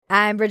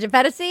I'm Bridget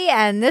Pedici,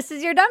 and this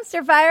is your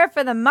dumpster fire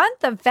for the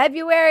month of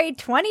February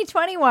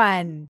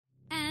 2021.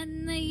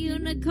 And the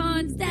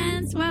unicorns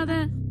dance while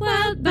the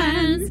world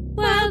burns,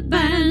 world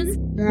burns.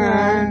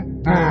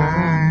 World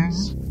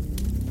burns.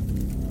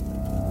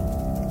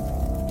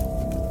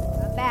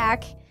 I'm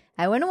back.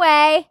 I went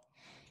away.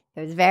 It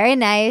was very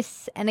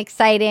nice and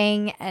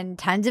exciting and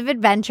tons of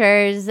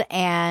adventures,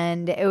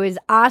 and it was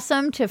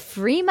awesome to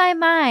free my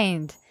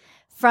mind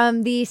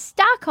from the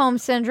Stockholm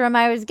syndrome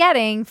I was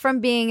getting from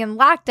being in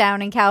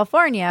lockdown in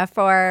California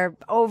for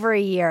over a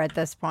year at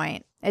this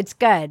point. It's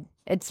good.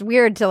 It's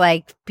weird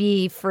to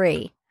be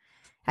free.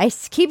 I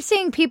keep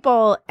seeing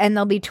people and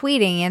they'll be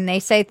tweeting and they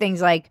say things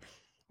like,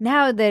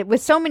 now that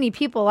with so many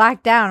people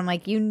locked down, I'm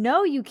like,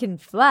 you can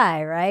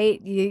fly,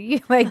 right? You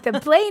the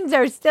planes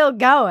are still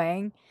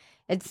going.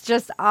 It's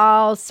just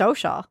all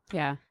social.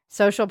 Yeah.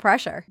 Social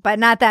pressure, but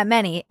not that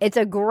many. It's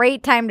a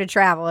great time to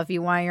travel if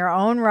you want your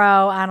own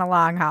row on a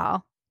long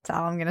haul. That's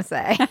all I'm going to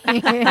say.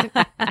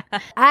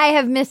 I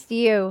have missed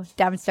you,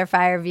 dumpster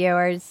fire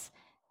viewers.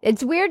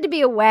 It's weird to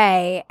be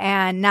away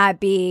and not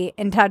be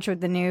in touch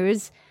with the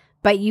news,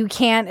 but you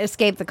can't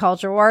escape the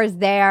culture wars.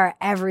 They are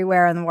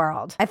everywhere in the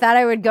world. I thought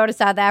I would go to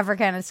South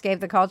Africa and escape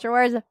the culture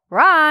wars.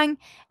 Wrong.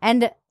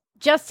 And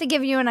just to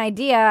give you an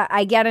idea,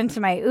 I get into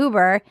my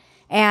Uber,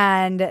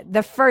 and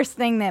the first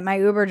thing that my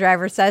Uber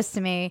driver says to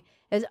me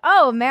is,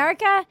 "Oh,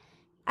 America,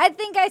 I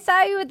think I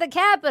saw you at the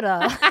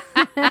Capitol.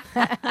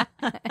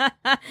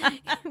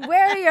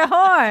 Where are your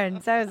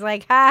horns?" I was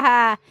like, ha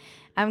ha.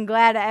 I'm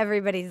glad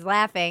everybody's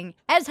laughing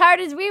as hard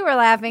as we were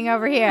laughing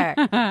over here.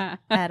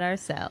 At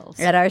ourselves.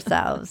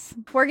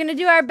 We're going to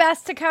do our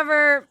best to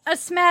cover a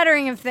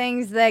smattering of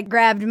things that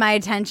grabbed my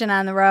attention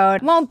on the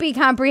road. Won't be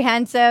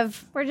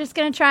comprehensive. We're just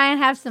going to try and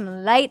have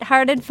some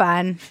lighthearted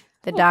fun.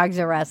 The dogs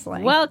are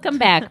wrestling. Welcome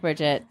back,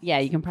 Bridget. Yeah,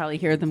 you can probably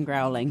hear them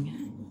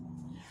growling.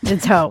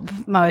 It's hope,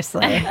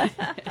 mostly.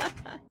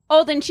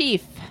 Old and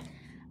Chief.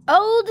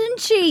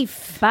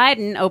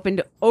 Biden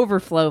opened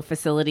overflow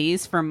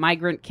facilities for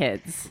migrant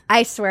kids.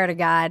 I swear to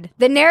God.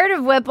 The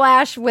narrative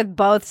whiplash with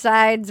both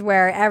sides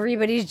where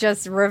everybody's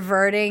just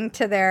reverting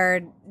to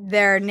their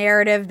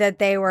narrative that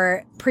they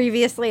were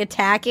previously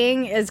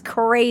attacking is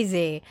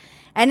crazy.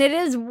 And it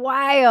is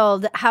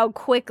wild how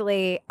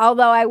quickly,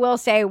 although I will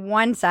say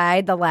one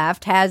side, the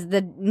left, has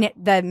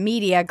the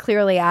media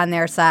clearly on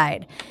their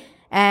side.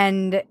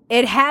 And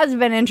it has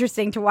been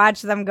interesting to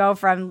watch them go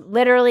from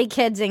literally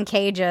kids in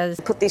cages.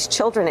 Put these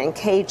children in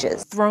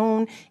cages.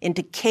 Thrown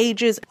into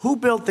cages. Who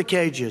built the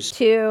cages?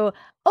 To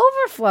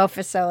overflow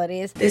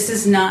facilities. This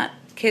is not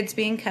kids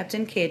being kept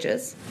in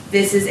cages.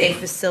 This is a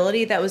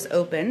facility that was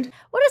opened.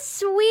 What a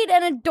sweet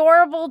and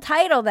adorable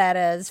title that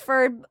is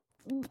for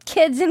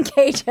kids in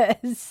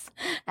cages.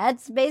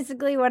 That's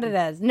basically what it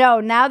is.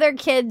 No, now they're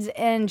kids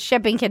in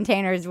shipping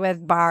containers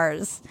with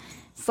bars.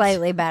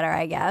 Slightly better,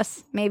 I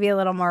guess. Maybe a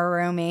little more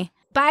roomy.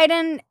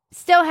 Biden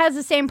still has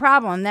the same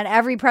problem that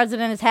every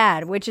president has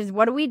had, which is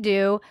what do we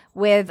do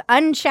with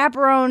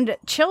unchaperoned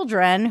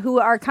children who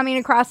are coming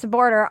across the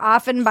border,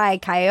 often by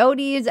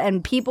coyotes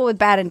and people with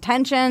bad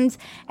intentions.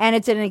 And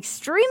it's an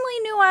extremely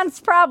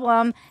nuanced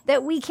problem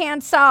that we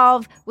can't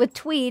solve with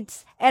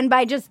tweets and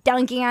by just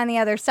dunking on the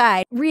other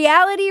side.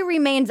 Reality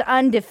remains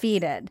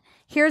undefeated.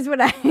 Here's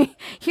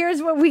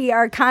what we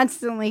are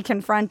constantly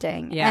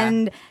confronting. Yeah.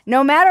 And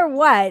no matter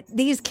what,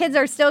 these kids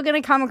are still going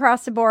to come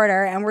across the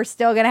border and we're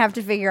still going to have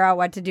to figure out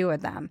what to do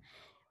with them.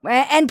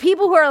 And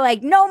people who are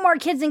like, no more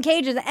kids in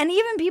cages, and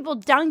even people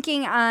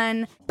dunking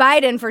on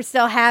Biden for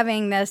still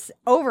having this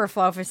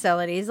overflow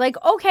facilities. Like,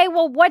 okay,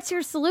 well, what's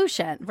your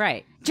solution?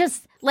 Right.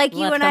 Just like you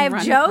Let and I them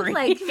have run joked, free.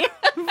 like, free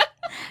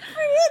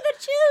the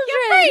children.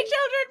 You're free,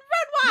 children,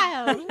 run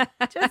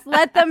wild. Just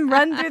let them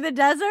run through the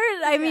desert.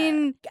 I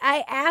mean,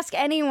 I ask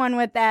anyone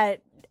with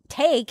that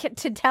take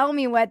to tell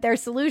me what their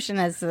solution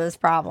is to this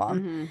problem.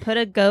 Mm-hmm. Put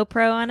a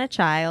GoPro on a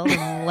child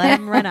and let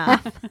him run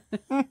off.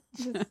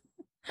 Just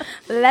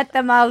let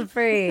them all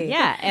free.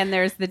 Yeah, and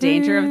there's the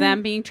danger of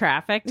them being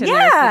trafficked, and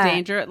Yeah. there's the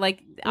danger,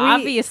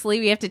 obviously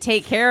we have to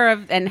take care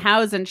of and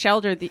house and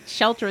shelter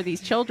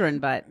these children,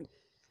 but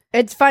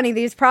it's funny.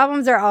 These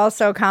problems are all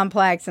so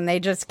complex, and they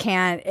just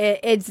can't.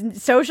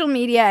 It's social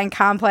media and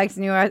complex,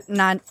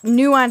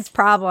 nuanced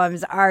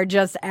problems are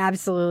just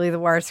absolutely the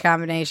worst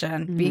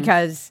combination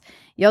because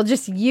you'll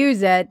just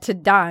use it to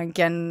dunk.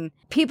 And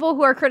people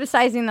who are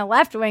criticizing the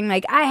left wing,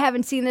 like, I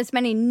haven't seen this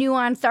many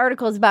nuanced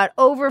articles about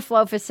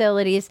overflow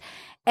facilities.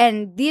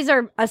 And these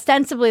are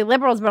ostensibly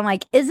liberals, but I'm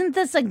like, isn't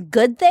this a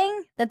good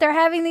thing that they're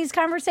having these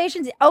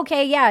conversations?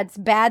 Okay, yeah, it's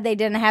bad they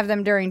didn't have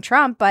them during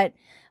Trump, but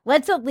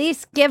let's at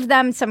least give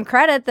them some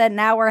credit that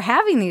now we're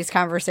having these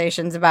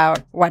conversations about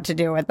what to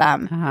do with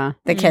them,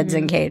 the kids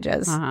in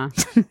cages.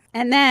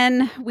 And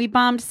then we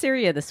bombed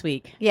Syria this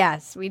week.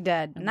 Yes, we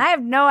did. And I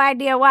have no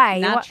idea why.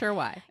 Not sure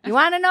why. You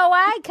want to know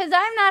why? Because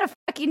I'm not a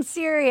fucking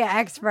Syria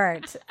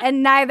expert,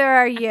 and neither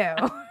are you,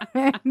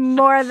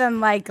 more than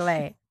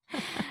likely.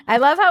 I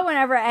love how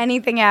whenever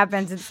anything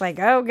happens, it's like,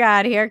 oh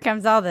God, here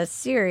comes all the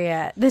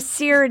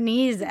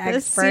Syrianese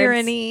experts. The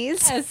Syrianese.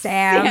 Sam.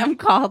 Sam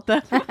called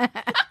them.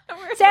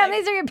 Sam,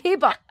 these are your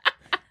people.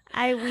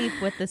 I weep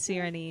with the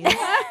Syrianese.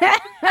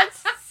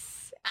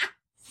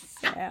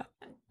 Sam.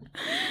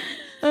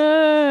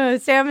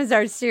 Sam is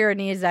our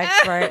Syrianese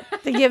expert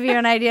to give you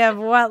an idea of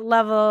what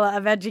level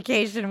of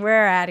education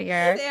we're at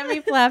here.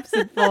 Sammy Flaps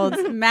and Folds,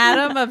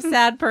 Madam of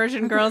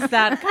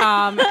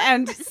SadPersianGirls.com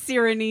and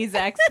Syrianese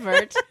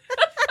expert.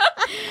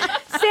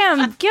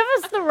 Sam, give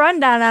us the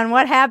rundown on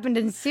what happened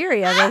in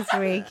Syria this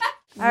week.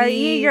 Our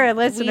eager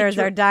listeners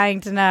are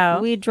dying to know.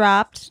 We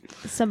dropped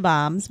some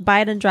bombs.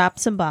 Biden dropped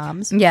some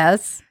bombs.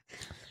 Yes.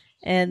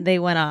 And they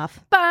went off.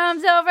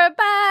 Bombs over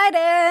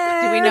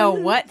Biden. Do we know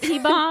what he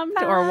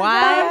bombed or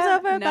why? Bombs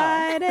over No.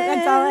 Biden.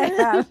 That's all I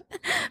have.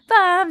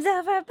 Bombs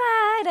over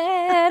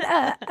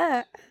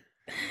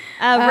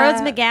Biden.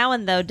 Rose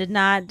McGowan, though, did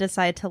not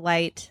decide to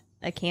light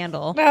a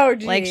candle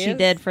like she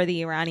did for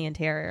the Iranian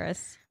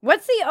terrorists.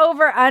 What's the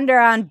over-under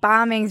on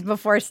bombings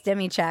before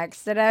stimmy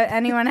checks? Did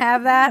anyone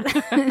have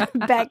that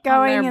bet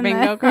going? On their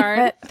bingo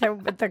card?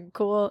 With the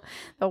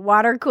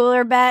water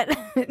cooler bet?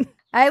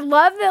 I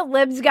love that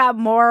libs got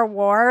more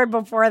war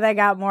before they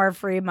got more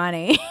free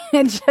money.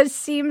 It just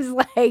seems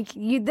like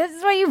this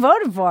is what you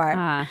voted for.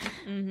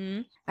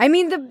 Mm-hmm. I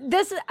mean,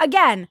 this,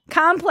 again,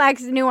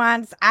 complex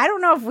nuance. I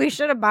don't know if we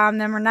should have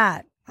bombed them or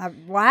not.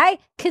 Why?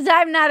 Because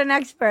I'm not an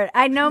expert.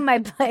 I know my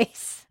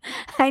place.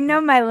 I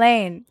know my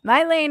lane.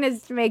 My lane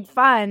is to make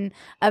fun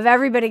of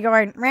everybody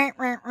going, rah,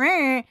 rah,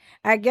 rah.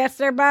 I guess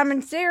they're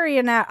bombing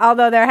Syria now.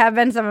 Although there have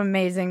been some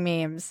amazing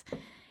memes.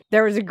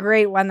 There was a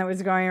great one that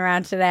was going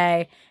around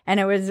today, and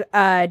it was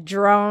a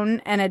drone,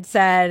 and it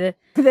said,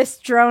 this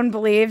drone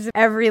believes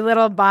every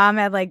little bomb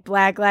had like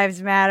Black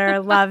Lives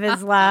Matter, love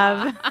is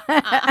love.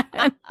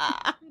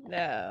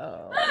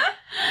 No.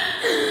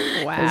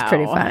 Wow. It was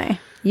pretty funny.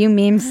 You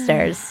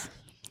memesters.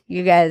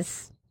 You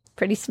guys,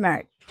 pretty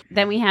smart.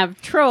 Then we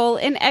have Troll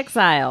in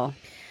Exile.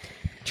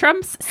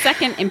 Trump's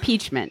second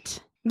impeachment.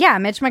 Yeah,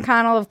 Mitch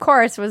McConnell, of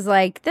course, was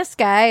like, this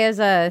guy is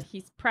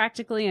He's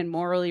practically and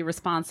morally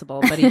responsible,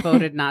 but he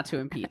voted not to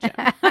impeach him.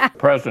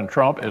 President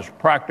Trump is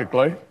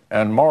practically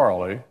and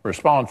morally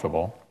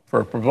responsible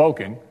for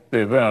provoking the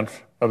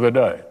events of the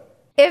day.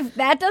 If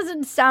that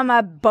doesn't sum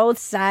up both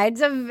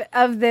sides of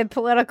the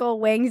political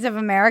wings of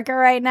America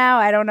right now,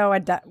 I don't know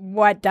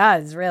what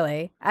does,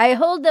 really. I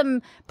hold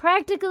them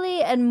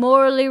practically and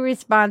morally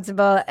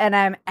responsible, and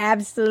I'm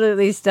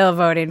absolutely still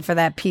voting for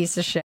that piece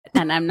of shit.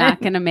 And I'm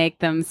not going to make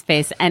them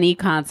face any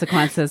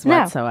consequences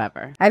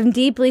whatsoever. I'm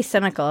deeply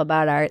cynical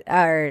about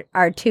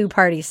our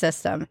two-party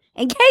system.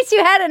 In case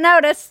you hadn't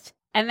noticed.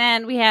 And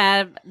then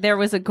there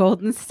was a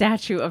golden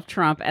statue of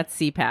Trump at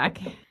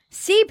CPAC.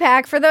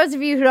 CPAC, for those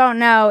of you who don't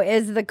know,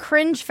 is the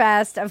cringe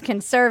fest of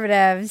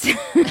conservatives.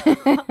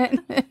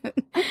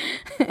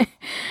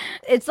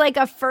 It's like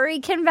a furry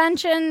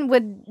convention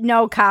with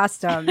no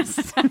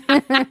costumes.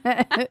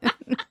 I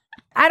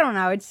don't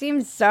know. It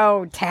seems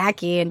so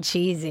tacky and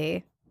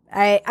cheesy.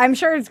 I'm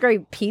sure it's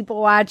great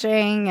people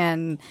watching,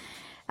 and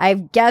I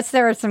guess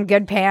there are some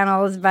good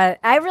panels, but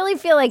I really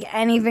feel like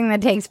anything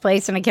that takes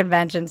place in a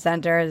convention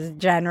center is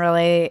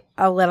generally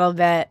a little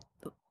bit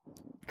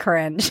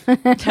cringe.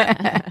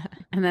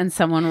 And then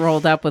someone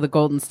rolled up with a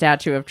golden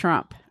statue of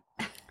Trump.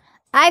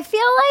 I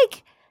feel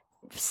like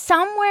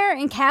somewhere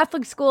in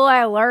Catholic school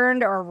I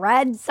learned or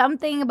read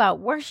something about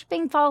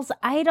worshiping false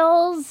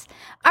idols.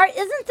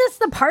 Isn't this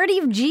the party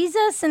of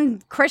Jesus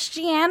and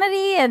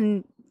Christianity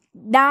and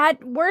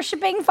not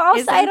worshiping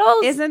false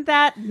idols? Isn't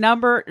that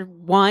number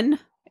one?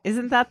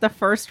 Isn't that the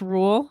first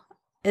rule?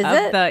 Is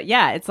it?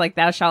 Yeah, it's like,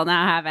 thou shalt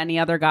not have any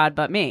other God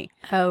but me.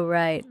 Oh,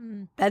 right.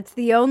 That's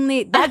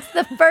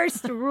the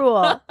first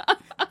rule.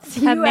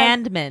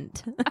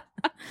 Commandment.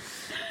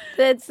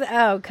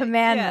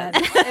 Commandment.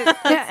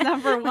 It's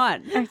number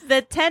one.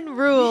 The 10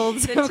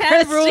 rules. The of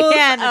 10 rules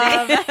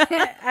Christianity.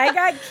 I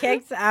got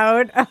kicked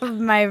out of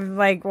my,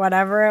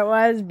 whatever it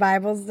was,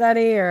 Bible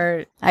study,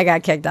 or I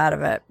got kicked out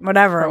of it.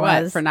 Whatever For it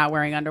what? was. For not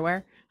wearing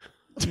underwear?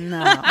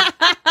 No.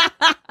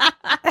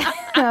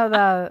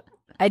 Although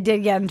I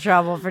did get in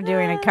trouble for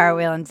doing a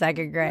cartwheel in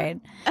second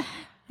grade.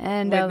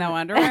 And With no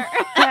underwear?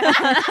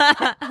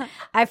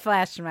 I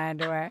flashed my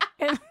underwear.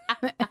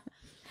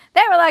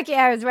 They were lucky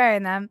I was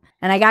wearing them.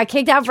 And I got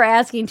kicked out for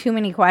asking too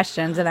many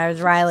questions, and I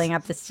was riling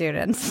up the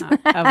students.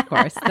 Of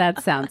course.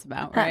 That sounds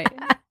about right.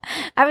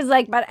 I was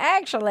like, but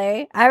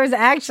actually, I was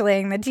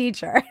actuallying the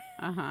teacher.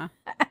 Uh-huh.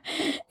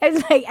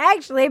 It's like,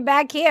 actually,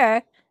 back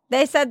here,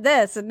 they said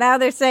this, and now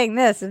they're saying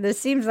this, and this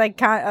seems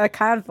like a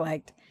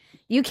conflict.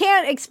 You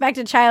can't expect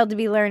a child to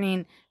be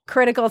learning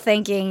critical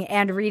thinking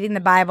and reading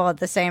the Bible at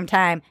the same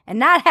time and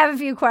not have a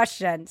few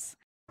questions.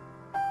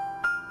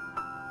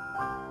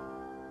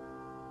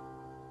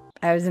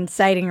 I was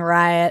inciting a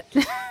riot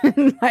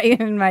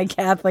in my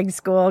Catholic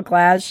school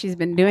class. She's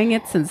been doing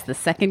it since the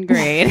second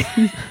grade.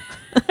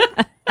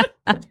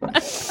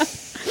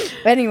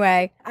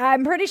 Anyway,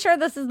 I'm pretty sure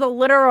this is the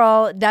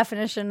literal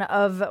definition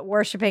of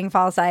worshiping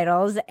false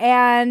idols.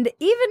 And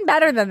even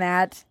better than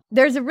that,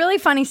 there's a really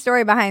funny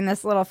story behind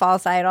this little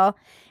false idol,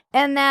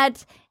 and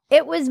that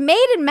it was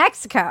made in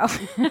Mexico,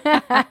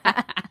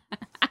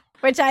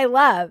 which I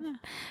love,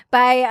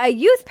 by a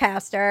youth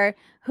pastor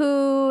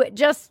who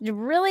just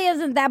really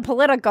isn't that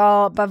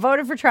political, but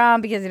voted for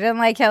Trump because he didn't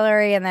like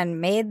Hillary, and then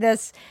made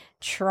this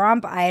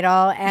Trump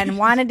idol and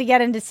wanted to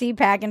get into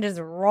CPAC and just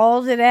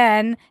rolled it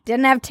in.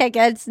 Didn't have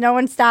tickets. No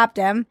one stopped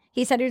him.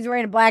 He said he was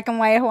wearing a black and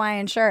white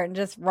Hawaiian shirt and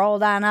just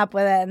rolled on up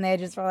with it. And they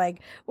just were like,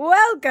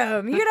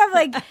 welcome. You could have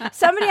like,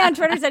 somebody on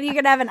Twitter said you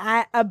could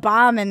have a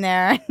bomb in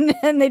there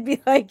and they'd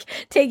be like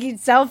taking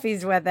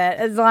selfies with it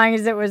as long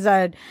as it was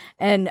an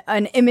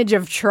image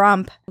of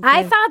Trump. Okay.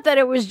 I thought that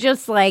it was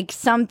just like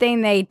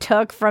something they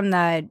took from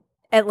the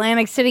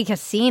Atlantic City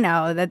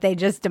casino that they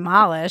just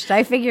demolished.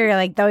 I figure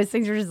like those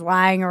things were just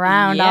lying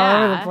around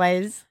all over the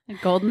place.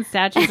 Golden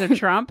statues of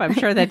Trump. I'm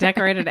sure they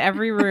decorated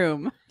every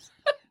room.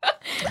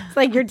 It's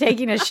like you're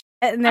taking a shit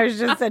and there's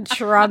just a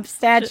Trump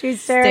statue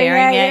staring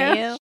at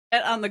you.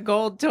 On the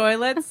gold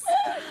toilets.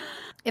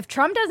 If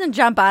Trump doesn't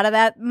jump out of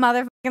that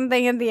motherfucking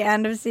thing at the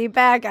end of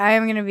CPAC, I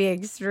am going to be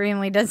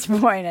extremely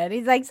disappointed.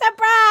 He's like,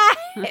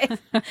 surprise!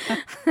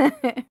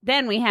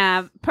 Then we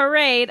have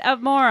Parade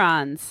of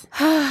Morons.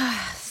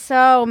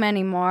 So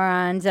many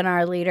morons in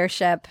our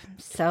leadership.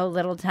 So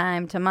little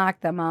time to mock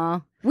them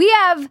all. We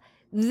have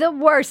the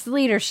worst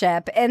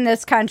leadership in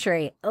this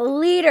country.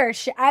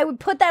 Leadership. I would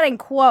put that in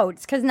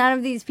quotes because none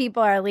of these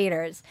people are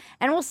leaders.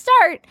 And we'll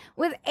start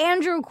with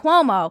Andrew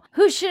Cuomo,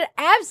 who should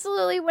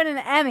absolutely win an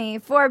Emmy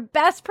for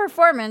best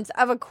performance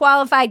of a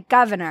qualified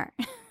governor.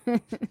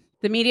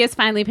 The media is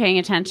finally paying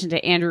attention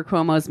to Andrew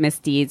Cuomo's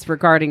misdeeds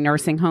regarding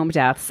nursing home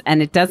deaths,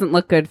 and it doesn't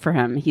look good for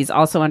him. He's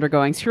also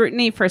undergoing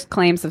scrutiny for his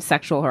claims of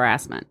sexual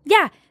harassment.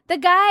 Yeah, the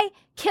guy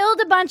killed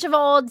a bunch of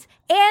olds,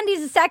 and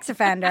he's a sex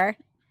offender,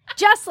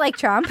 just like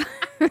Trump.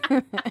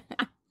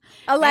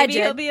 Alleged.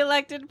 Maybe he'll be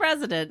elected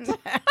president. He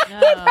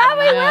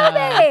probably will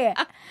be.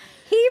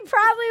 He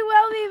probably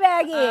will be,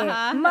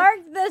 Maggie. Mark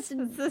this.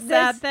 It's a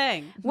sad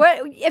thing.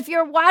 What if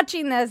you're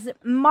watching this?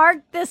 Mark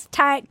this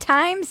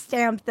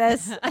timestamp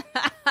this,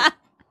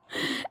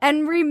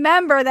 and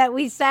remember that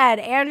we said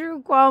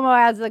Andrew Cuomo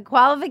has the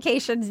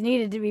qualifications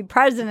needed to be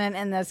president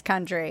in this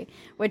country,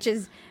 which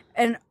is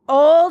an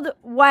old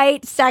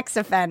white sex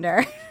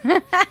offender.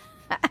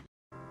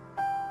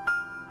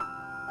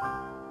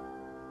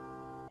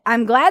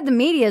 I'm glad the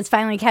media is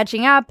finally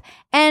catching up,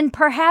 and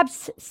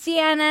perhaps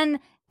CNN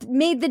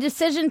made the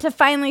decision to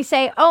finally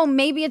say, oh,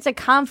 maybe it's a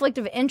conflict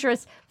of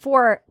interest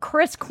for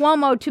Chris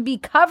Cuomo to be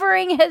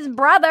covering his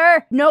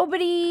brother.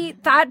 Nobody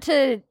thought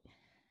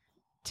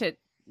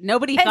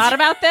Nobody thought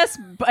about this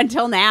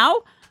until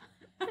now?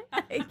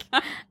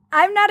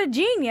 I'm not a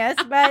genius,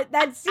 but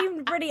that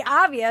seemed pretty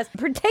obvious,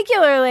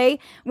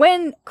 particularly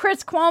when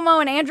Chris Cuomo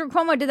and Andrew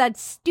Cuomo did that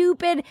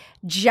stupid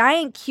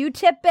giant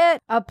Q-tip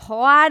bit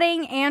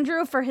applauding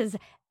Andrew for his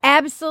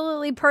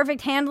absolutely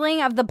perfect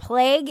handling of the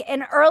plague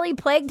in early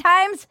plague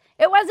times.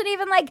 It wasn't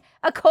even like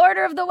a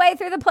quarter of the way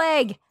through the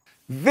plague.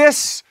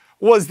 This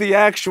was the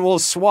actual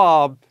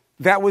swab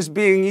that was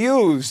being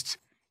used.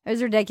 It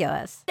was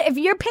ridiculous. If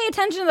you pay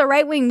attention to the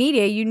right-wing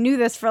media, you knew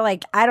this for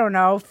like, I don't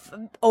know,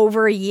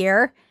 over a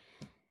year.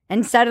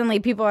 And suddenly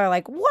people are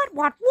like, what?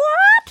 Andrew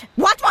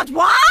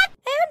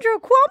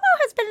Cuomo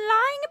has been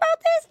lying about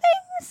these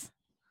things?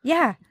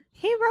 Yeah.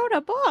 He wrote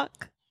a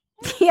book.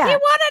 Yeah. He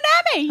won an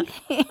Emmy.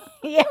 Yeah.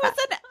 He was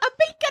a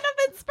beacon of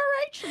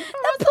inspiration for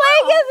The us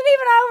plague all. isn't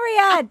even over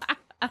yet.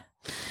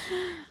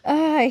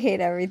 I hate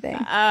everything.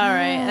 All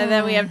right. And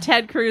then we have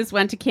Ted Cruz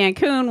went to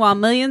Cancun while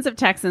millions of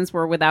Texans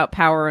were without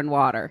power and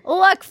water.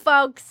 Look,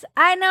 folks,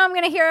 I know I'm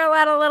going to hear a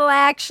lot of little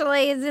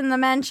actuallys in the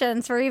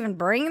mentions for even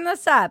bringing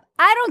this up.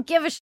 I don't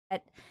give a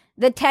shit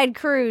that Ted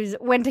Cruz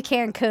went to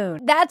Cancun.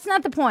 That's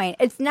not the point.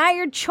 It's not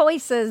your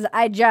choices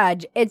I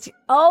judge. It's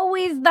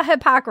always the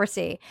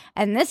hypocrisy.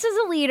 And this is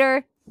a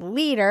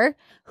leader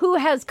who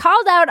has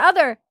called out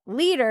other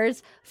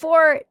leaders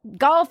for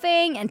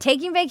golfing and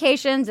taking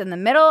vacations in the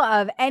middle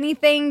of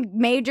anything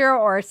major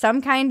or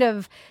some kind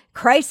of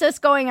crisis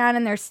going on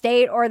in their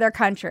state or their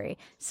country.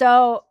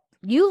 So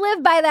you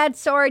live by that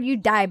sword, you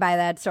die by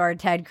that sword,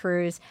 Ted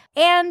Cruz.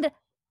 And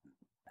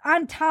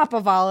on top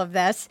of all of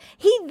this,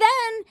 he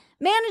then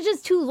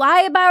manages to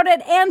lie about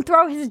it and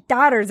throw his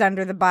daughters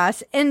under the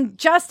bus in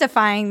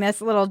justifying this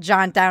little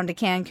jaunt down to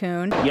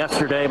Cancun.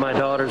 Yesterday, my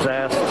daughters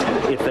asked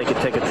if they could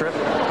take a trip.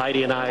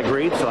 Heidi and I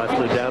agreed, so I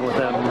flew down with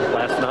them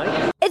last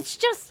night. It's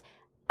just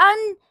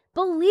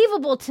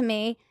unbelievable to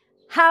me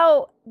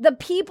how the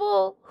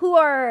people who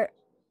are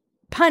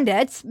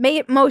pundits,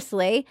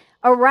 mostly,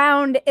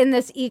 around in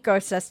this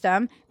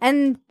ecosystem,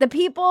 and the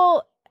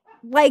people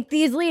like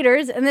these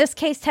leaders, in this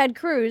case Ted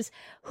Cruz,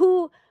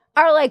 who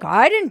are like, oh,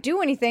 I didn't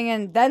do anything,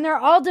 and then they're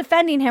all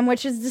defending him,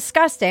 which is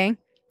disgusting.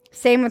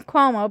 Same with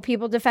Cuomo,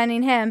 people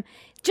defending him,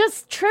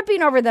 just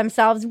tripping over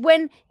themselves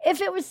when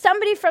if it was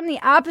somebody from the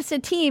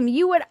opposite team,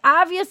 you would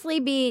obviously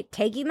be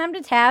taking them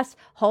to task,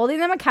 holding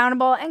them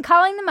accountable, and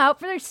calling them out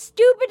for their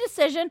stupid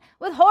decision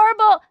with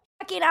horrible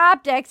fucking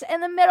optics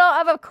in the middle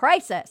of a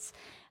crisis.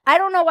 I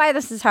don't know why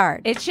this is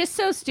hard. It's just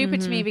so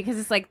stupid to me because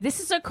it's like, this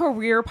is a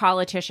career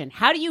politician.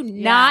 How do you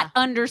not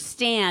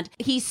understand?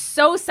 He's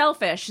so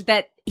selfish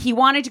that he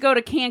wanted to go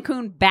to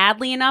Cancun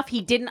badly enough.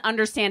 He didn't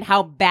understand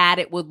how bad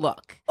it would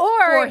look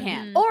for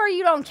him. Or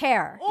you don't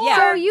care. Or,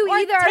 So you or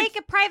either take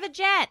a private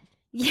jet.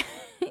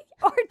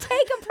 or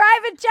take a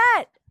private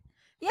jet.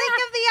 Yeah. Think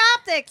of the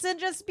optics and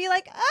just be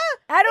like,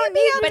 I don't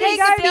need But to he,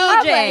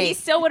 take he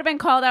still would have been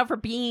called out for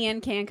being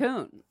in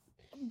Cancun.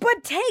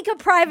 But take a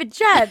private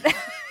jet.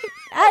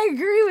 I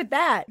agree with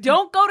that.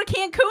 Don't go to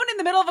Cancun in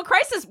the middle of a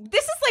crisis.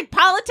 This is like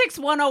politics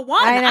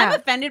 101. I know. I'm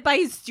offended by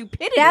his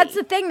stupidity. That's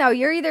the thing, though.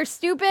 You're either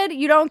stupid,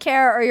 you don't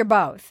care, or you're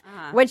both.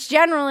 Which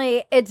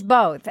generally, it's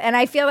both. And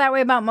I feel that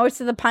way about most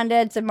of the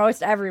pundits and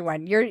most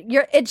everyone.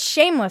 It's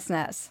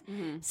shamelessness.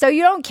 So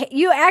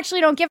you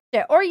actually don't give a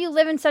shit. Or you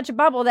live in such a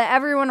bubble that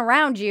everyone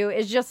around you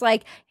is just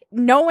like,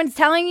 no one's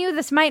telling you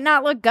this might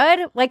not look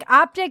good. Like,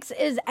 optics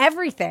is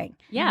everything.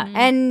 Yeah.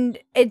 And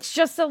it's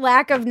just a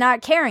lack of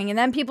not caring. And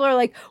then people are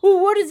like, well,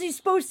 what is he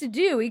supposed to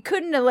do? He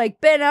couldn't have, like,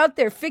 been out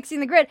there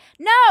fixing the grid.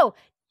 No,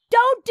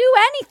 don't do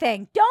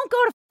anything. Don't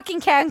go to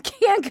fucking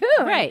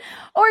Cancun. Right.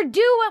 Or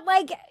do what,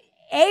 like,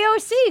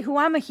 AOC, who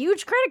I'm a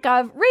huge critic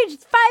of,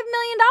 raised $5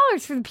 million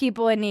for the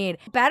people in need.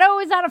 Beto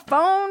was on a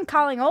phone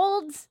calling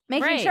olds,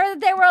 making sure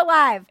that they were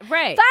alive.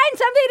 Right. Find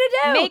something to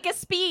do. Make a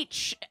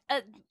speech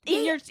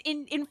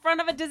in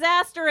front of a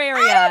disaster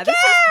area.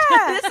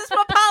 This is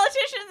what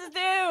politicians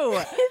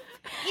do.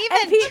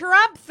 Even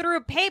Trump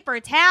threw paper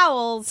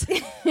towels.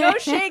 Go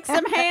shake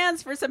some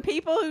hands for some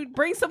people who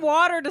bring some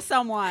water to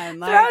someone.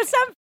 Throw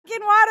some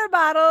fucking water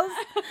bottles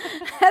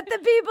at the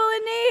people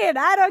in need.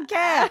 I don't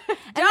care.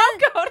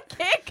 Don't go to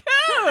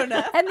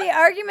Cancun. And the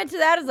argument to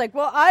that is like,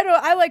 well,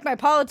 I like my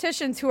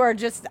politicians who aren't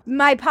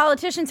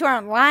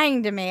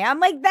lying to me. I'm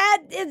like,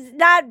 that is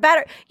not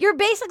better. You're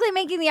basically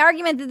making the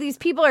argument that these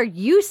people are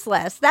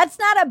useless. That's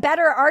not a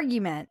better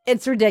argument.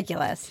 It's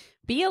ridiculous.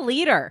 Be a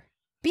leader.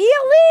 Be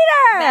a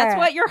leader. That's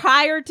what you're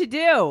hired to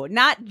do,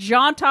 not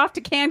jaunt off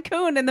to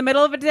Cancun in the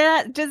middle of a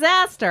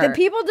disaster. The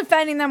people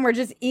defending them were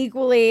just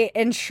equally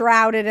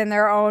enshrouded in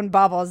their own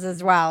bubbles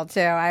as well,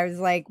 too. I was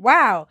like,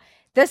 wow,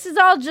 this is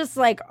all just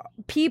like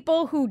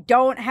people who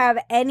don't have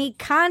any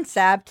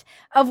concept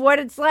of what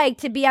it's like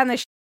to be on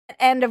the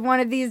end of one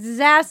of these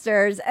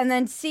disasters and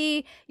then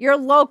see your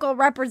local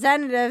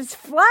representatives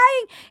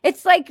flying.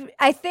 It's like,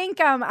 I think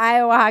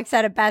Iowa Hawk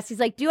said it best. He's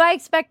like, do I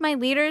expect my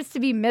leaders to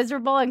be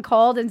miserable and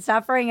cold and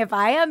suffering if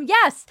I am?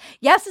 Yes,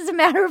 as a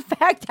matter of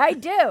fact, I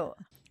do.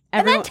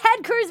 And then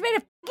Ted Cruz made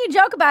a fucking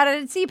joke about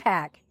it at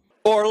CPAC.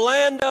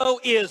 Orlando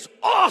is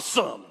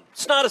awesome.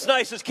 It's not as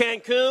nice as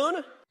Cancun.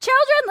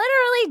 Children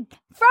literally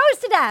froze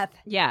to death.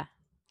 Yeah.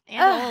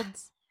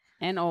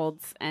 And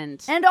olds.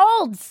 And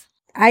olds.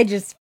 I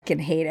just fucking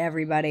hate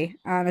everybody,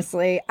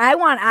 honestly. I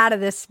want out of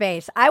this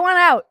space. I want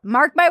out.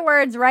 Mark my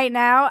words right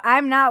now.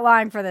 I'm not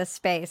long for this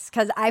space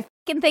because I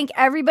fucking think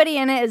everybody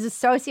in it is a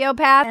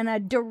sociopath and a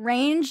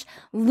deranged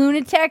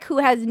lunatic who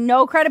has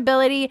no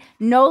credibility,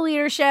 no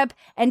leadership,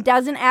 and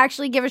doesn't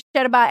actually give a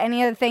shit about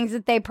any of the things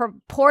that they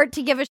purport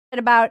to give a shit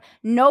about.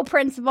 No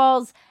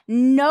principles,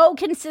 no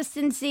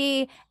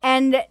consistency,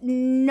 and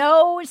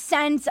no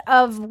sense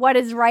of what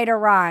is right or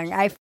wrong.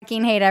 I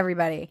fucking hate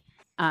everybody.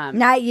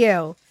 Not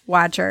you,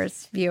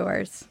 watchers,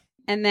 viewers.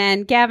 And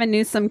then Gavin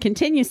Newsom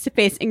continues to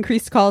face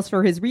increased calls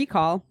for his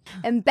recall.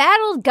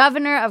 Embattled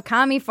governor of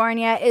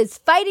California is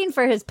fighting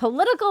for his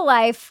political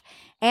life,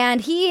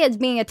 and he is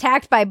being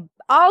attacked by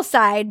all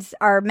sides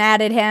are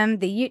mad at him.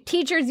 The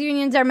teachers'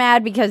 unions are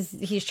mad because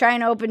he's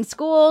trying to open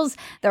schools.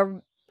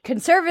 The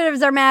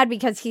conservatives are mad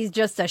because he's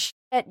just a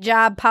shit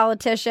job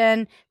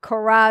politician,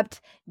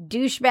 corrupt,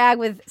 douchebag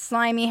with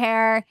slimy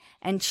hair,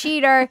 and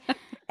cheater.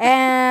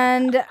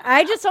 And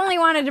I just only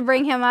wanted to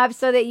bring him up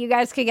so that you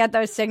guys could get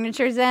those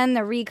signatures in.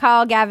 The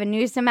recall Gavin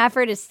Newsom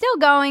effort is still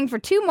going for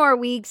 2 more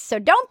weeks, so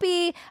don't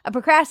be a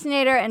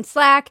procrastinator and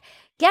slack.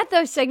 Get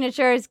those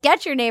signatures.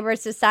 Get your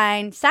neighbors to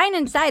sign. Sign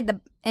inside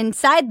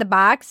the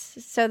box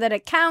so that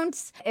it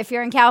counts. If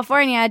you're in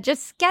California,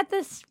 just get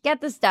this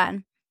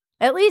done.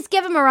 At least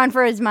give him a run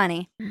for his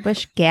money.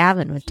 Wish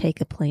Gavin would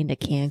take a plane to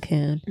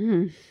Cancun.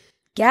 Mm.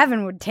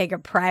 Gavin would take a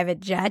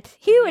private jet.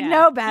 He would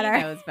know better.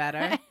 He knows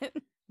better.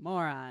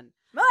 Moron.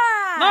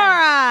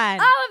 Moron!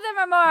 All of them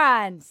are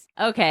morons.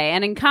 Okay,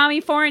 and in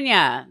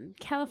California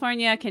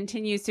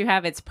continues to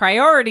have its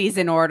priorities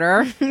in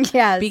order.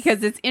 Yes.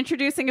 Because it's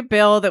introducing a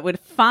bill that would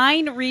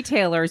fine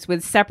retailers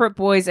with separate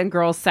boys and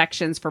girls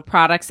sections for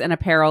products and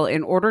apparel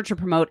in order to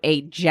promote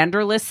a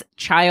genderless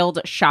child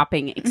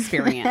shopping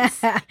experience.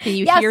 Can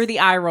you hear the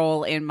eye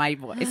roll in my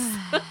voice?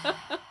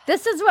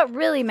 This is what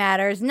really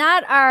matters,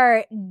 not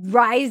our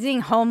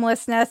rising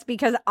homelessness,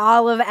 because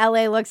all of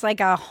LA looks like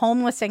a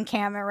homeless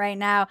encampment right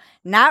now.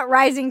 Not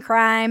rising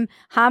crime.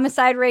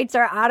 Homicide rates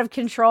are out of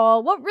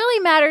control. What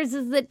really matters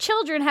is that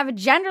children have a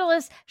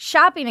genderless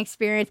shopping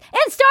experience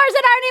in stores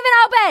that aren't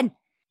even open.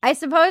 I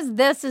suppose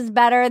this is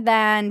better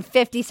than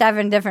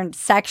 57 different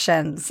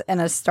sections in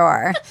a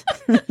store.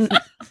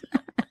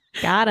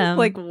 Got him.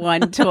 Like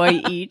one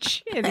toy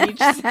each in each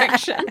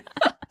section.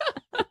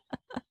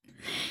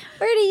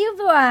 Where do you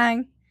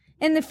belong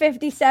in the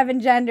 57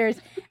 genders?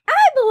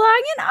 I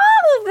belong in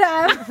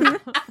all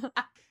of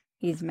them.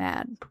 He's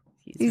mad.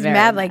 He's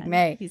mad like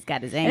me. He's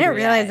got his I angry didn't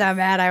realize eyes. how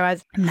mad I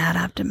was. I'm not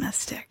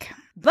optimistic.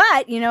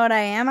 But you know what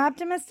I am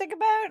optimistic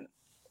about?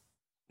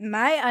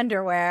 My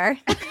underwear.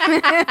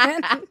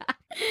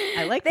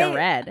 I like the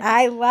red.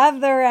 I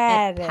love the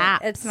red. It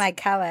pops. It's my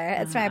color.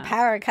 It's my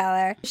power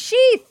color.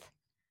 Sheath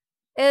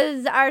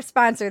is our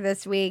sponsor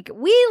this week.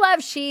 We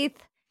love Sheath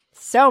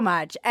so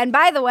much. And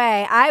by the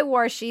way, I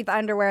wore Sheath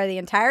underwear the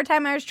entire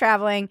time I was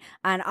traveling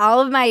on all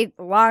of my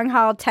long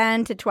haul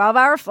 10 to 12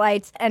 hour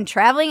flights. And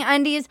traveling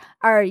undies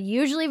are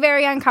usually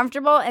very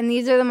uncomfortable. And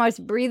these are the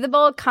most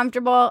breathable,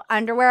 comfortable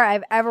underwear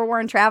I've ever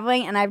worn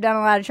traveling. And I've done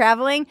a lot of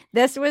traveling.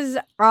 This was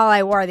all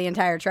I wore the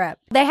entire trip.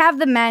 They have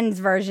the men's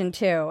version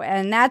too.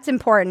 And that's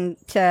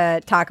important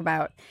to talk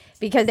about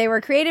because they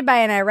were created by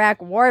an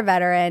Iraq war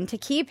veteran to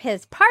keep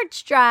his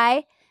parts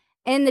dry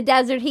in the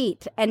desert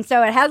heat. And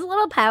so it has a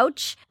little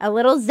pouch, a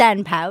little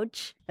Zen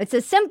pouch. It's a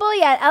simple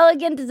yet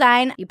elegant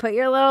design. You put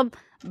your little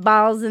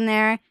balls in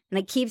there and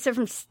it keeps it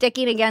from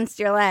sticking against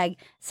your leg.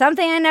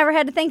 Something I never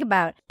had to think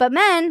about. But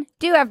men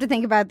do have to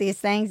think about these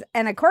things.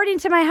 And according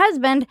to my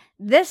husband,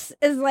 this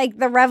is like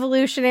the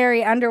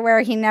revolutionary underwear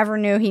he never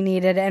knew he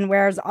needed and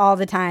wears all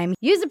the time.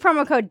 Use the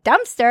promo code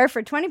DUMPSTER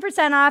for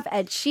 20% off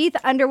at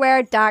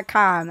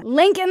sheathunderwear.com.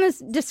 Link in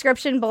the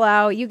description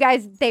below. You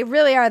guys, they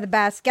really are the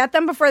best. Get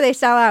them before they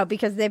sell out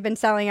because they've been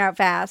selling out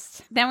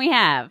fast. Then we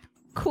have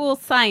cool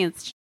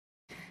science.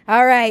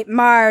 All right,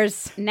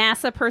 Mars.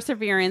 NASA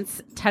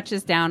Perseverance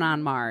touches down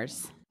on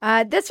Mars.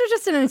 This was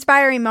just an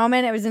inspiring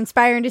moment. It was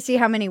inspiring to see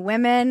how many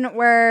women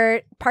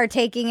were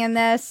partaking in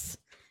this.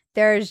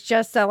 There's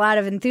just a lot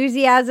of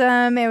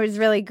enthusiasm. It was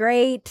really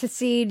great to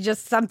see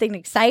just something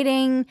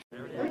exciting.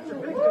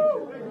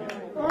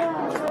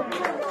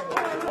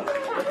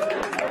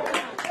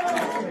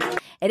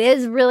 It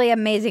is really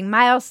amazing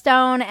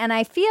milestone, and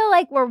I feel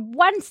like we're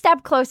one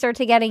step closer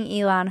to getting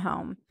Elon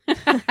home.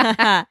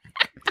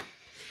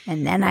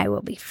 And then I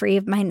will be free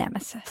of my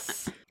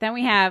nemesis. Then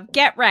we have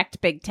Get Wrecked,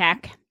 Big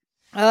Tech.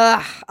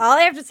 Ugh, all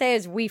I have to say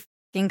is we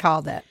f***ing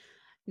called it.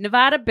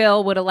 Nevada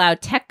bill would allow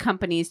tech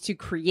companies to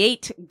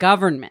create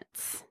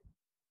governments.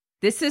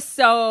 This is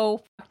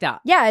so fucked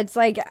up. Yeah, it's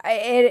like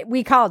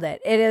we called it.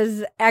 It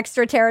is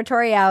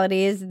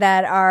extraterritorialities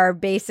that are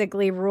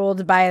basically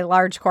ruled by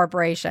large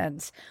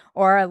corporations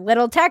or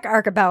little tech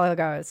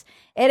archipelagos.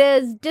 It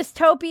is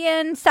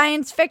dystopian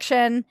science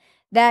fiction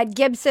that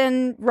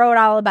Gibson wrote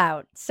all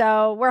about.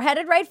 So we're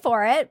headed right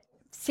for it.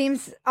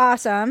 Seems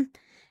awesome.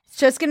 It's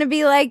just going to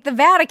be like the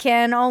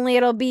Vatican, only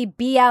it'll be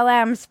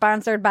BLM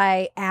sponsored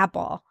by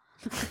Apple.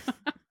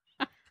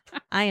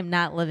 I am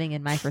not living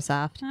in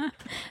Microsoft.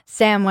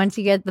 Sam, once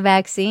you get the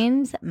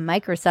vaccines,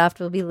 Microsoft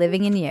will be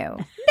living in you.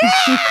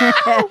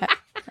 No!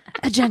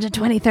 Agenda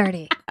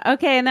 2030.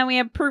 Okay, and then we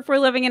have proof we're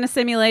living in a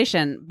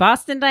simulation.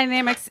 Boston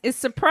Dynamics is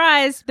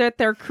surprised that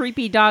their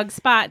creepy dog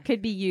Spot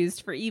could be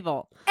used for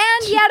evil.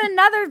 And yet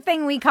another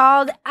thing we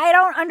called, I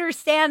don't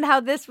understand how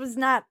this was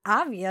not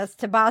obvious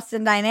to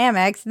Boston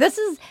Dynamics. This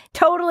is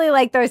totally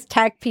like those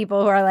tech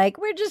people who are like,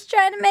 we're just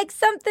trying to make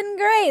something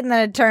great. And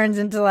then it turns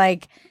into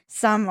like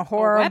some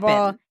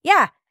horrible.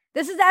 Yeah.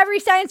 This is every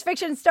science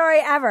fiction story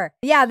ever.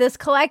 Yeah, this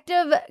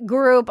collective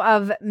group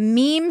of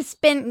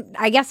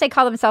I guess they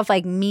call themselves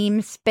like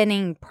meme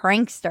spinning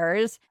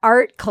pranksters,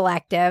 art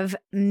collective,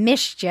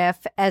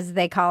 Mischief, as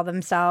they call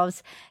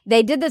themselves.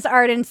 They did this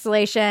art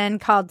installation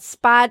called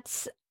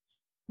Spot's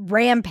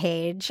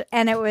Rampage,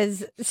 and it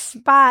was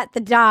Spot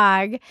the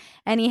dog,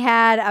 and he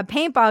had a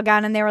paintball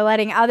gun, and they were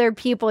letting other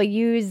people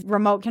use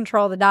remote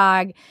control the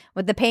dog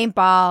with the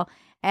paintball.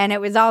 And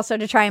it was also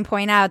to try and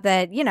point out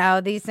that, you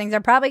know, these things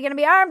are probably going to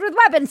be armed with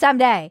weapons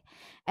someday.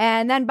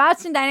 And then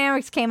Boston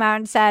Dynamics came out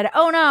and said,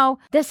 oh, no,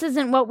 this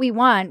isn't what we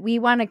want. We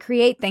want to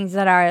create things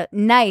that are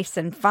nice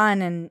and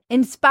fun and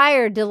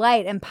inspire,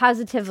 delight, and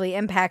positively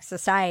impact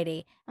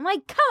society. I'm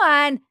like, come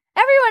on.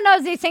 Everyone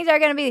knows these things are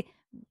going to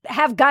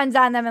have guns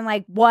on them in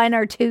like 1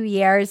 or 2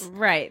 years.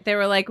 Right. They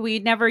were like, we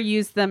never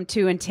use them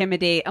to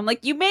intimidate. I'm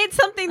like, you made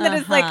something that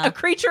is like a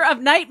creature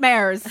of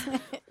nightmares.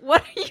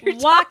 What are you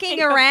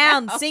walking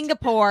around about?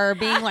 Singapore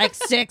being like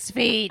 6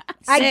 feet,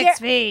 6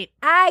 feet.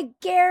 I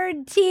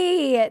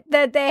guarantee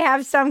that they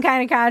have some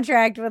kind of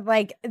contract with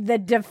like the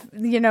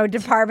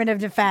Department of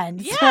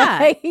Defense. Yeah.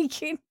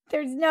 Like,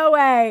 there's no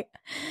way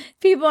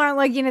people aren't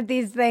looking at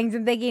these things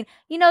and thinking,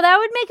 that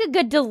would make a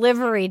good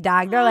delivery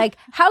dog. They're like,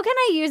 how can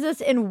I use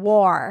this in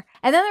war?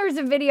 And then there was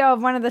a video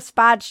of one of the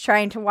Spots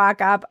trying to walk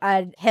up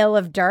a hill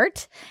of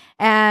dirt.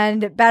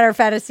 And Better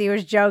Fantasy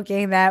was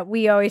joking that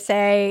we always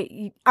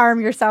say,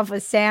 arm yourself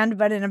with sand,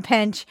 but in a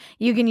pinch,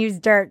 you can use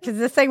dirt. Because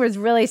this thing was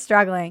really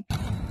struggling.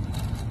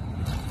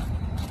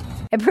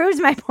 It proves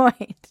my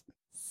point.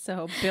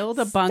 So build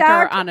a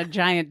bunker on a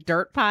giant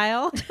dirt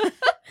pile.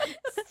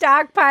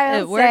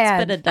 Stockpile it works,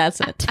 sand. but it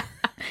doesn't.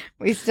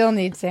 We still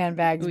need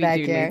sandbags back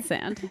here. We do need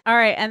sand. All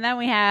right, and then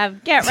we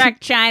have Get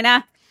Wrecked,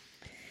 China.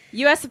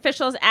 U.S.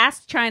 officials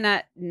asked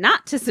China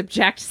not to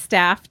subject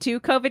staff to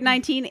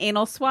COVID-19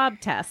 anal swab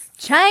tests.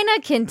 China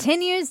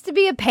continues to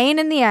be a pain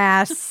in the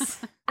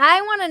ass.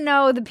 I want to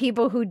know the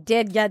people who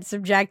did get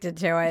subjected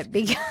to it,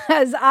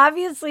 because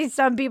obviously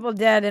some people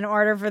did, in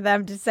order for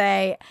them to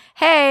say,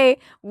 hey,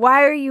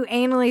 why are you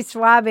anally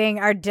swabbing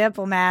our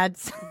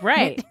diplomats?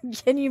 Right.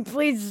 Can you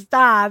please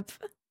stop?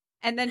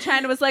 And then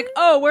China was like,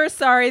 oh, we're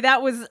sorry.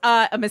 That was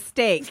a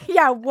mistake.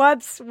 Yeah,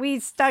 whoops. We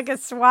stuck a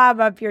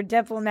swab up your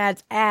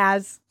diplomat's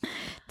ass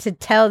to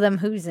tell them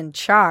who's in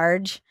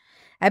charge.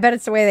 I bet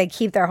it's the way they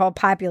keep their whole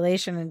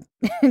population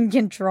in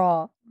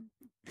control.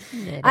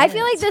 I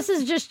feel like this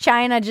is just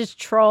China just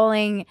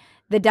trolling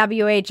the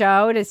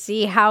WHO to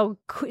see how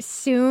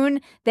soon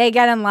they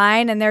get in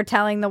line, and they're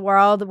telling the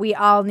world we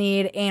all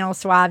need anal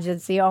swabs.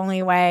 It's the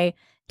only way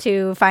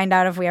to find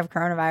out if we have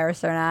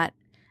coronavirus or not.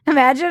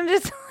 Imagine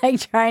just like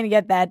trying to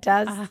get that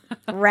test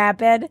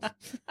rapid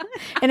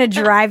in a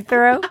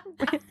drive-through.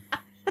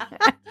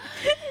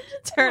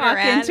 Turn Walk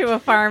around into a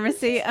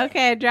pharmacy.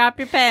 Okay, drop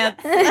your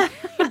pants.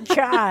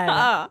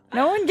 God,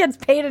 no one gets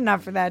paid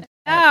enough for that.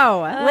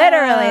 Oh,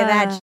 Literally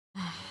that.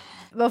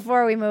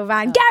 Before we move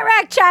on, get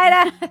wrecked,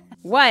 China.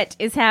 What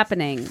is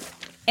happening?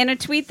 In a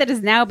tweet that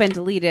has now been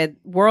deleted,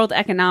 World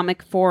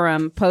Economic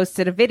Forum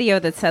posted a video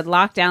that said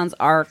lockdowns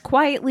are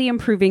quietly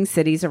improving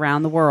cities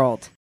around the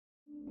world.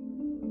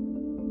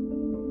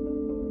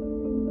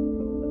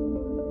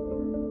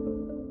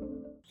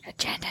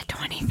 Agenda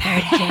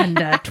 2030.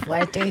 Agenda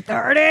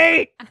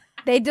 2030.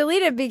 They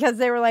deleted because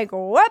they were like,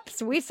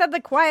 whoops, we said the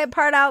quiet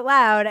part out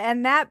loud.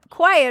 And that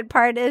quiet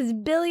part is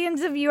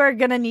billions of you are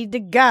going to need to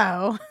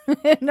go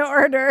in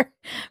order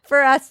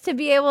for us to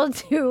be able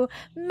to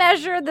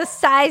measure the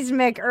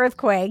seismic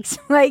earthquakes.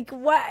 Like,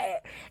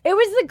 what? It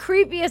was the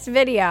creepiest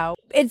video.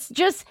 It's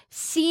just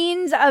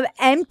scenes of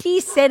empty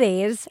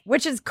cities,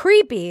 which is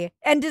creepy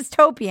and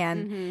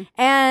dystopian. Mm-hmm.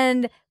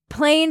 And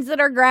planes that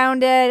are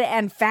grounded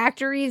and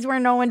factories where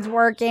no one's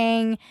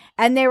working.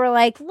 And they were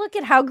like, look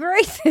at how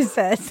great this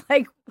is.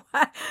 Like,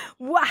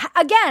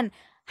 again,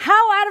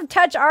 how out of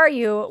touch are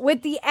you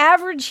with the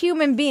average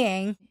human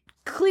being?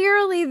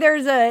 Clearly,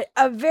 there's a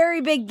very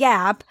big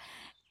gap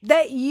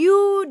that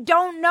you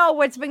don't know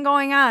what's been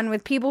going on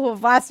with people who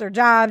have lost their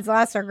jobs,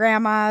 lost their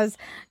grandmas,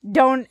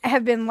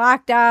 have been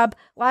locked up,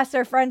 lost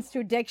their friends to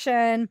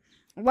addiction,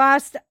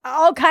 lost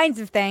all kinds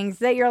of things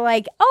that you're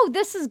like, oh,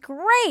 this is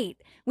great.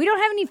 We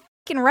don't have any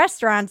fucking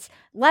restaurants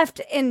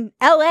left in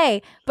LA,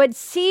 but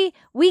see,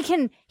 we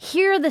can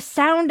hear the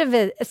sound of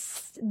it,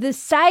 the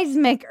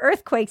seismic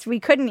earthquakes we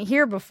couldn't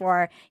hear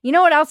before. You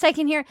know what else I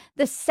can hear?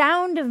 The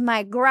sound of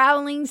my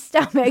growling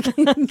stomach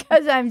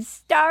because I'm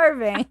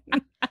starving.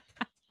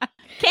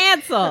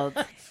 Canceled.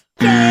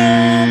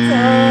 Canceled.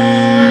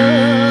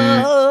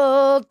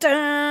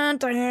 Dun,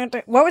 dun,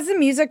 dun. What was the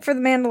music for The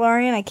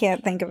Mandalorian? I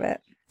can't think of it.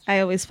 I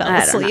always fell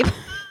asleep.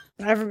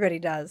 Everybody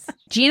does.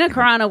 Gina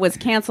Carano was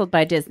canceled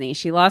by Disney.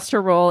 She lost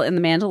her role in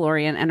The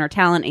Mandalorian, and her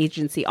talent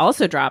agency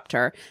also dropped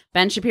her.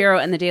 Ben Shapiro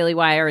and The Daily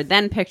Wire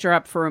then picked her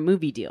up for a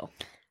movie deal.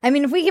 I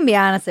mean, if we can be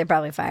honest, they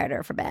probably fired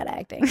her for bad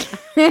acting.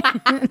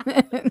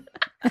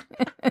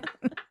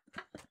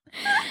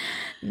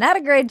 Not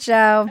a great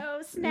show.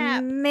 Oh,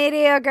 snap.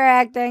 Mediocre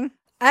acting.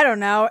 I don't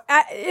know.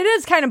 It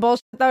is kind of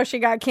bullshit, though. She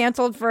got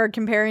canceled for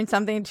comparing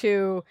something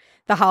to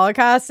the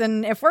Holocaust.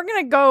 And if we're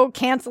going to go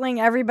canceling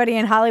everybody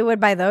in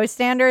Hollywood by those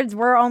standards,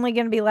 we're only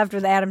going to be left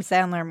with Adam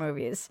Sandler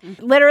movies.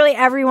 Mm-hmm. Literally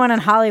everyone in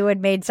Hollywood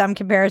made some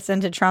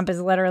comparison to Trump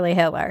as literally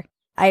Hitler.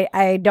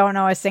 I don't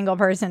know a single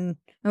person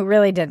who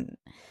really didn't.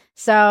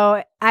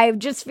 So I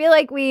just feel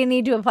like we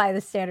need to apply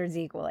the standards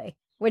equally,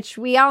 which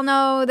we all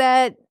know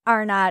that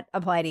are not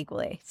applied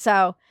equally.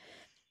 So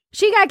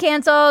she got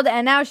canceled,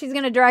 and now she's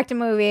going to direct a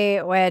movie,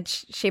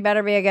 which she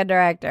better be a good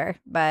director.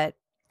 But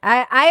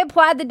I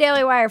applaud the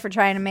Daily Wire for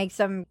trying to make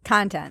some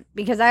content,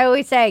 because I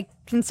always say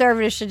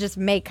conservatives should just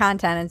make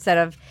content instead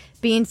of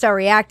being so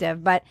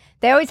reactive. But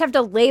they always have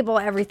to label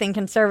everything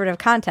conservative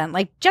content.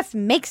 Like, just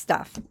make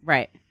stuff.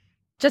 Right.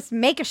 Just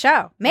make a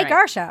show. Make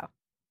our show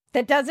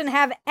that doesn't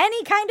have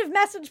any kind of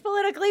message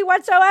politically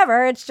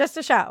whatsoever. It's just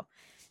a show.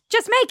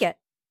 Just make it.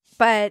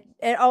 But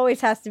it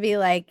always has to be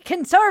like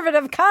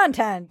conservative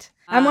content.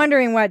 I'm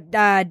wondering what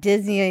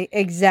Disney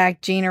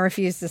exec Gina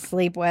refused to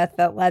sleep with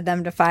that led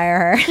them to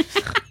fire her.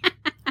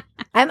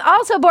 I'm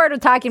also bored of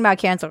talking about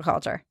cancel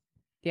culture.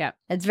 Yeah.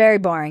 It's very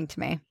boring to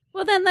me.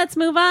 Well, then let's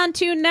move on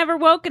to Never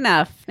Woke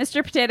Enough.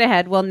 Mr. Potato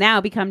Head will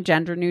now become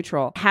gender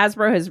neutral.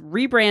 Hasbro has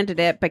rebranded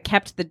it, but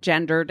kept the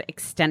gendered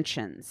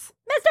extensions.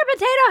 Mr.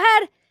 Potato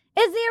Head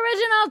is the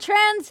original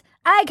trans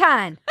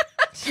icon.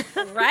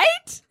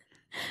 Right?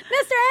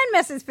 Mr. and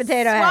Mrs.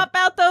 Potato Head. Swap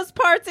out those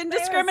parts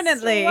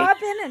indiscriminately.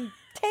 Swapping and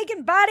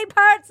taking body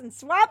parts and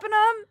swapping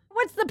them.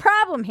 What's the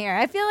problem here?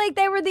 I feel like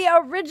they were the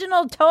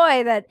original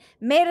toy that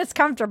made us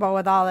comfortable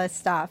with all this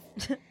stuff.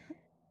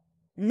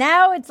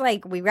 Now it's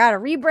like, we got to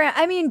rebrand.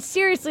 I mean,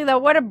 seriously, though,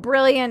 what a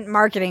brilliant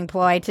marketing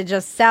ploy to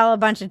just sell a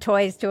bunch of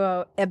toys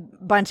to a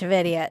bunch of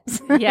idiots.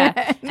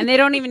 Yeah. And they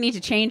don't even need to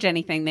change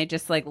anything. They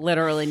just like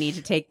literally need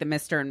to take the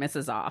Mr. and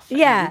Mrs. off.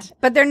 Yeah.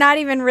 But they're not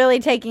even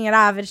really taking it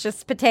off. It's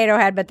just Potato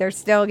Head, but they're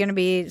still going to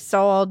be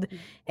sold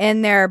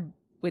in their...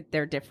 With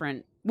their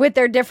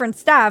different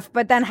stuff.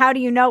 But then how do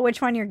you know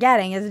which one you're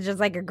getting? Is it just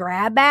like a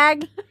grab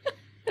bag?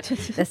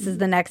 This is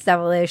the next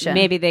evolution.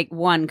 Maybe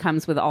one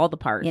comes with all the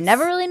parts. You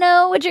never really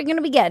know what you're going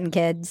to be getting,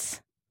 kids.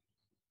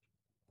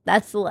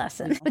 That's the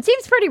lesson. It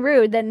seems pretty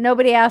rude that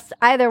nobody asked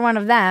either one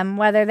of them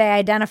whether they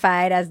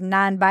identified as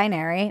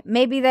non-binary.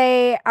 Maybe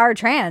they are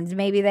trans.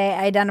 Maybe they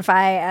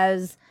identify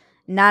as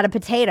not a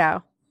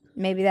potato.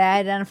 Maybe they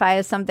identify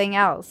as something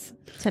else.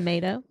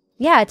 Tomato?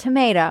 Yeah,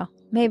 tomato.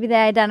 Maybe they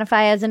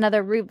identify as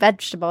another root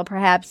vegetable,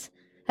 perhaps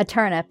a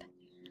turnip.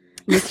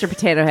 Mr.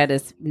 Potato Head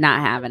is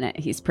not having it.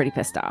 He's pretty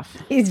pissed off.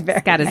 He's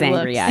got his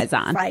angry eyes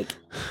on. Like,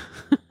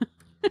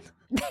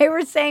 they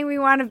were saying we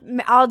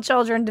want all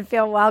children to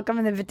feel welcome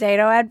in the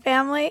Potato Head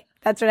family.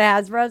 That's what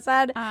Hasbro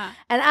said.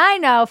 And I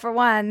know, for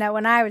one, that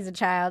when I was a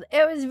child,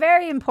 it was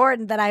very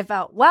important that I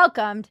felt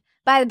welcomed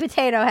by the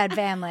Potato Head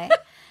family.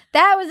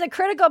 That was a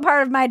critical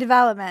part of my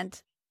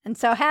development. And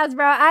so,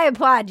 Hasbro, I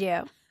applaud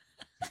you.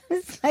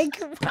 It's like,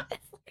 what?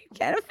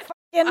 Get a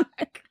fucking...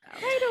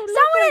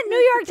 Someone at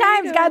New York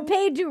Times got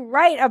paid to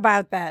write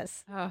about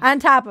this on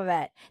top of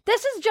it.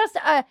 This is just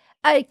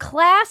a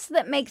class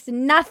that makes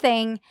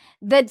nothing,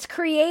 that's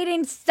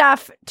creating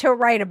stuff to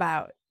write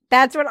about.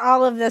 That's what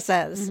all of this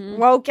is.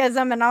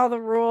 Wokeism and all the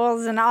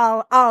rules and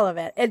all of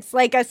it. It's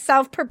like a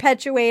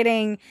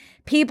self-perpetuating,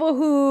 people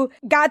who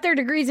got their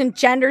degrees in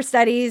gender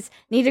studies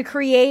need to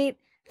create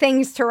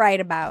things to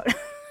write about.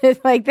 It's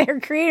like they're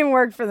creating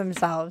work for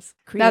themselves.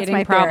 Creating That's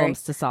my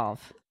problems theory. to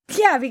solve.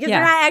 Yeah, because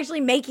they're not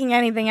actually making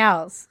anything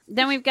else.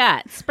 Then we've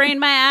got Spraying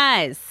My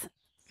Eyes.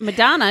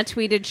 Madonna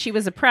tweeted she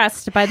was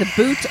oppressed by the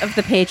boot of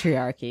the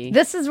patriarchy.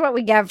 This is what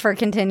we get for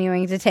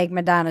continuing to take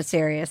Madonna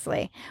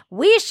seriously.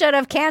 We should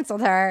have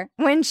canceled her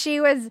when she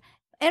was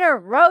in a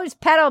rose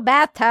petal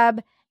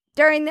bathtub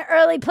during the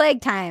early plague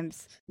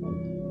times.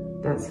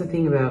 That's the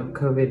thing about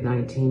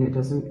COVID-19. It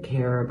doesn't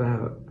care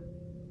about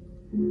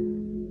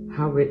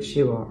how rich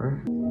you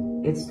are.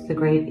 It's the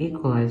great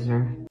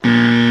equalizer.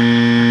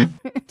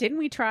 Didn't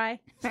we try?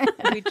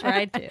 We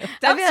tried to.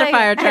 Dumpster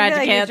Fire tried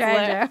to cancel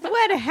it.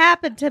 What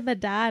happened to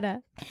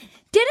Madonna?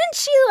 Didn't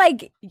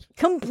she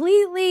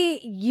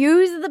completely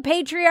use the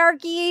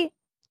patriarchy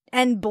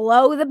and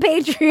blow the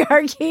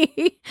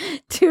patriarchy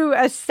to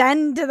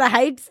ascend to the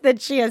heights that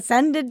she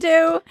ascended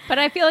to? But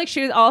I feel like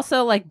she was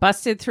also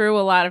busted through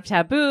a lot of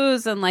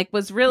taboos and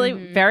was really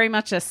very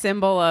much a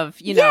symbol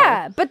of,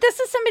 Yeah, but this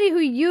is somebody who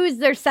used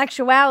their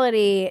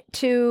sexuality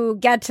to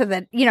get to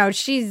the,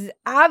 she's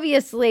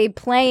obviously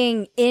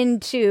playing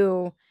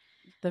into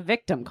the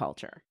victim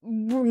culture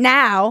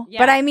now. Yeah.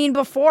 But I mean,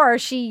 before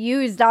she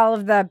used all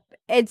of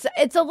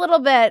it's a little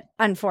bit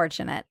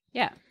unfortunate.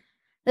 Yeah.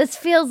 This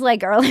feels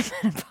like early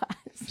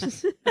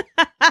menopause.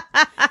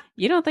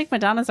 You don't think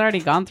Madonna's already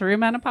gone through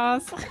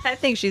menopause? I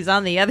think she's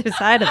on the other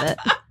side of it.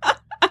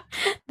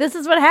 This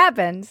is what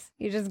happens.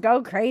 You just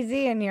go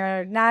crazy and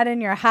you're not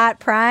in your hot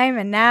prime,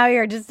 and now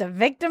you're just a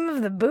victim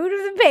of the boot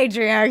of the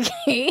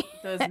patriarchy.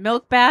 Those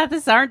milk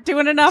baths aren't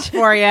doing enough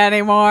for you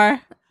anymore.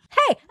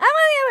 Hey, I'm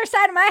on the other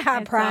side of my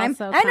hot prime.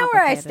 I know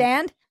where I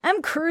stand.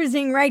 I'm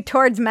cruising right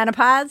towards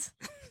menopause.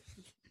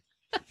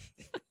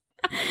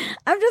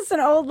 I'm just an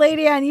old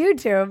lady on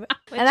YouTube,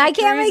 and I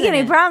can't make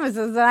any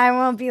promises that I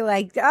won't be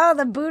like, oh,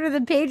 the boot of the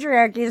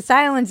patriarchy is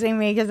silencing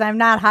me because I'm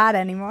not hot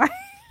anymore.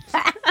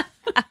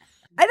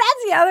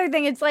 That's the other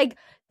thing. It's like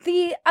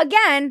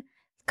again,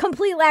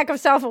 complete lack of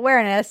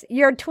self-awareness.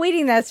 You're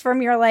tweeting this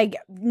from your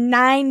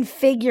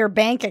 9-figure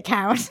bank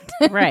account.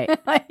 Right.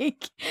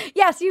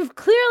 Yes, you've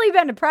clearly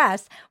been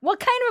oppressed. What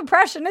kind of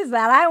oppression is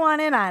that? I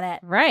want in on it.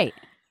 Right.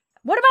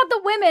 What about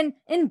the women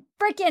in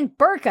freaking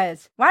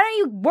burqas? Why don't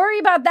you worry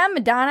about them,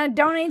 Madonna?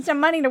 Donate some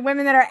money to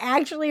women that are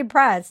actually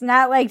oppressed,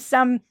 not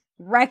some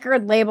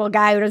record label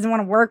guy who doesn't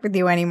want to work with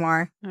you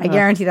anymore. I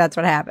guarantee that's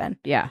what happened.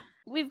 Yeah.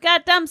 We've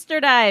got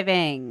dumpster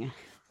diving.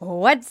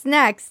 What's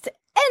next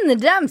in the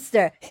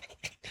dumpster?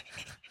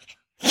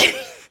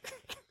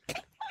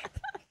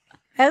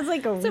 That's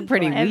it's a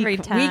pretty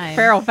weak time.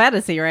 feral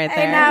fantasy right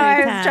there. I know.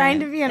 I was trying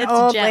to be an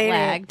old lady.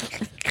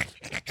 Lagged.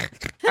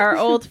 Our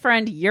old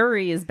friend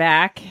Yuri is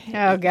back.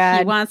 Oh, God.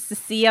 He wants to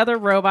see other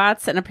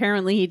robots, and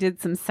apparently he did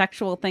some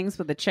sexual things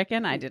with a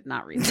chicken. I did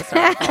not read this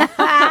article.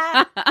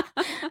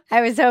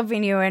 I was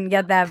hoping you wouldn't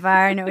get that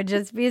far, and it would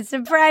just be a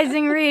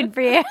surprising read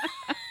for you.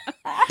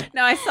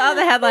 No, I saw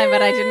the headline,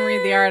 but I didn't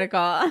read the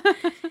article.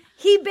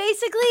 He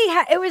basically,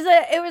 it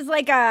was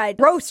like a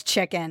roast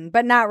chicken,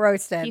 but not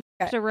roasted. He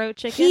a roast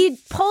chicken? He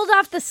pulled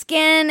off the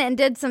skin and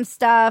did some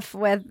stuff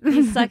with...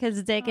 He stuck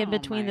his dick in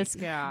between the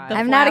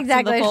I'm not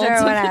exactly sure what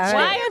happened.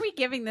 Why are we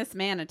giving this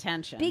man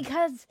attention?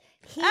 Because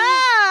he...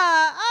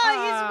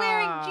 he's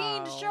wearing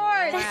jean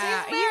shorts.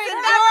 Wow. He's a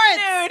never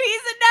nude.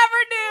 He's a never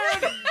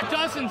nude.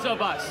 Dozens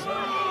of us.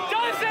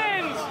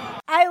 Dozens!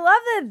 I love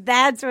that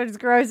that's what's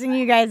grossing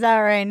you guys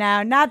out right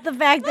now. Not the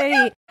fact that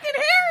hairy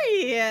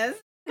he is.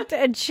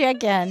 A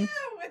chicken.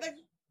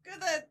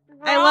 With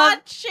a raw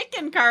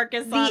chicken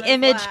carcass on The his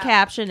image lap.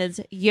 caption is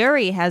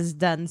Yuri has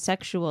done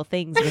sexual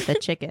things with a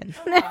chicken.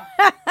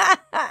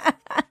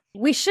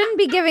 We shouldn't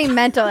be giving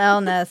mental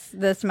illness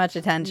this much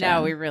attention.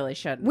 No, we really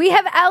shouldn't. We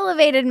have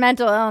elevated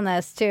mental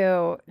illness to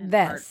art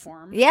this.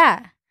 form.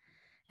 Yeah.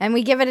 And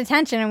we give it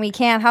attention and we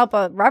can't help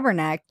a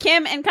rubberneck.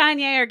 Kim and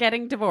Kanye are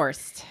getting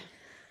divorced.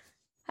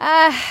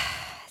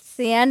 It's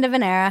the end of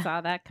an era.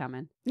 Saw that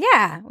coming.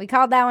 Yeah, we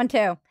called that one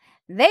too.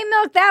 They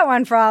milked that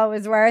one for all it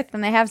was worth,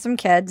 and they have some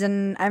kids,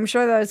 and I'm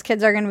sure those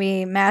kids are going to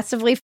be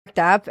massively fucked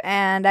up,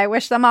 and I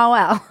wish them all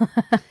well.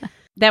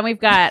 Then we've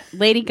got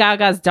Lady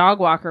Gaga's dog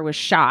walker was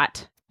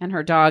shot and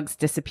her dogs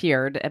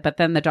disappeared, but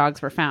then the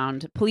dogs were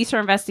found. Police are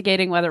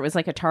investigating whether it was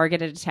like a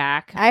targeted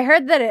attack. I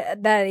heard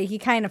that he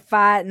kind of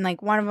fought, and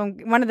like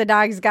one of the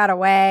dogs got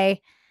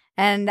away.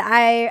 And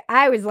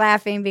I was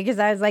laughing because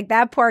I was like,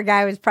 that poor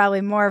guy was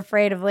probably more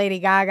afraid of Lady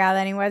Gaga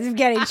than he was of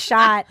getting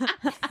shot.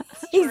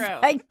 He's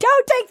like,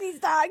 don't take these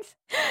dogs.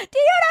 Do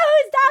you know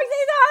whose dogs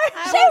these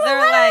are? She will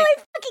literally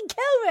fucking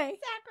kill me.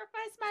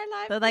 Sacrifice my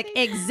life. But like,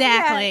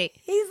 exactly.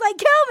 Yeah. He's like,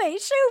 kill me,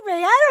 shoot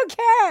me. I don't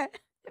care.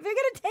 If you're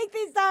going to take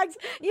these dogs,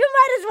 you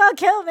might as well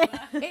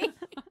kill me.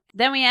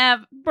 Then we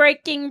have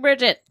Breaking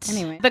Bridget.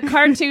 Anyway. The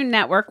Cartoon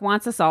Network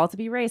wants us all to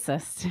be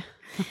racist.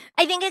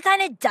 I think it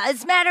kind of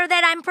does matter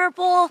that I'm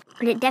purple,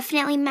 but it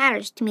definitely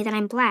matters to me that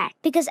I'm black.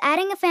 Because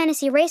adding a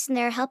fantasy race in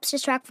there helps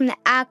distract from the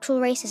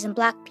actual racism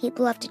black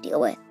people have to deal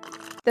with.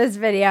 This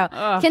video.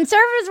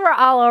 Conservatives were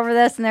all over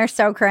this and they're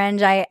so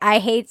cringe. I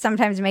hate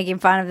sometimes making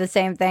fun of the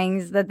same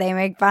things that they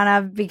make fun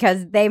of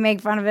because they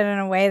make fun of it in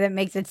a way that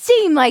makes it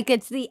seem like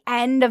it's the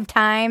end of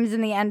times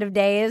and the end of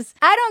days.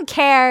 I don't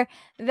care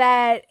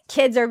that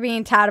kids are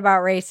being taught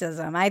about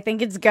racism. I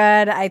think it's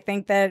good. I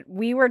think that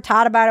we were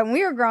taught about it when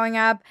we were growing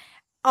up.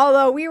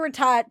 Although we were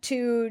taught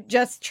to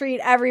just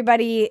treat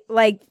everybody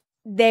like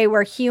they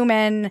were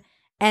human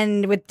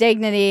and with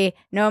dignity,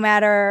 no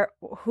matter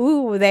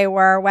who they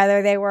were,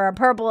 whether they were a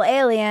purple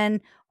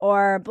alien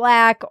or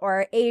black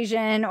or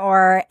Asian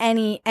or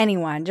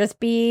anyone. Just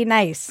be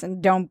nice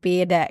and don't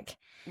be a dick.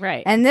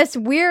 Right. And this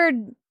weird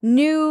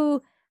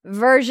new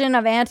version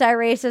of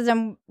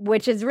anti-racism,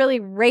 which is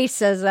really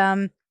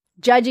racism,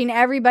 judging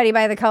everybody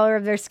by the color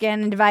of their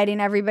skin and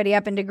dividing everybody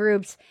up into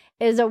groups,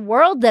 is a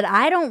world that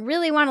I don't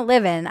really want to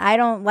live in. I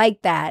don't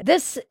like that.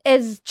 This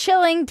is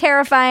chilling,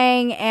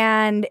 terrifying,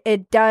 and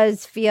it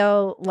does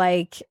feel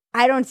like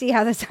I don't see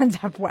how this ends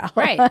up well.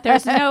 Right.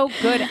 There's no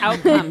good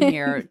outcome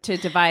here to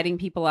dividing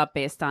people up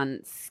based on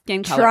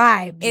skin color.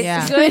 Tribes.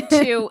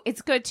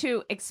 It's good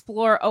to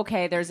explore,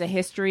 okay, there's a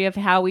history of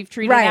how we've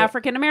treated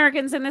African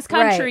Americans in this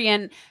country,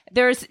 and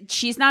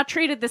she's not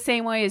treated the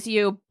same way as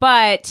you,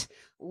 but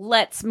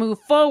let's move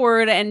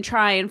forward and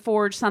try and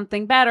forge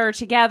something better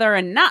together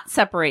and not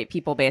separate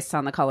people based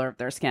on the color of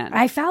their skin.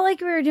 I felt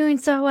like we were doing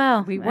so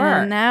well. We were.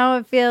 And now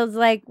it feels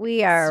like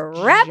we are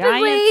rapidly...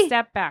 Giant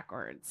step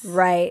backwards.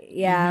 Right,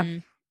 yeah. Mm-hmm.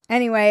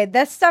 Anyway,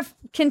 this stuff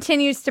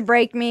continues to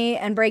break me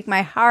and break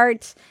my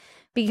heart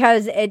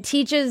because it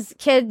teaches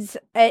kids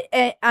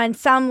on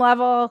some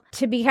level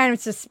to be kind of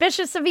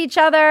suspicious of each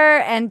other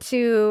and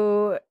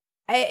to...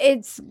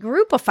 It's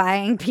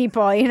groupifying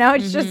people, you know?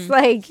 It's just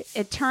like...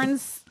 It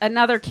turns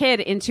another kid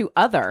into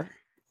other.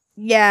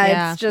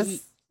 Yeah, it's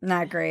just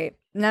not great.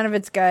 None of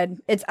it's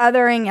good. It's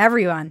othering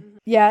everyone.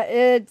 Yeah,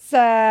 it's...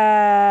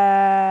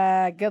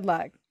 good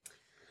luck.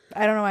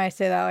 I don't know why I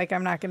say that like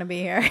I'm not going to be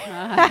here.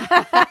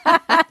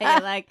 You're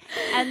like,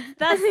 and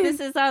thus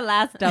this is our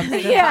last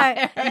dumpster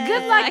fire.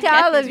 Good luck to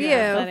all of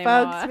you,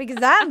 folks,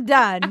 because I'm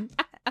done.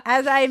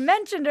 As I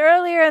mentioned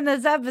earlier in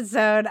this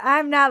episode,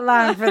 I'm not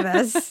long for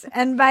this.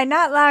 And by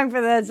not long for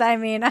this, I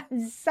mean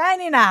I'm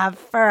signing off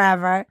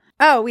forever.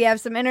 Oh, we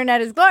have some Internet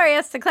is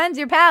Glorious to cleanse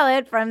your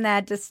palate from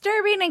that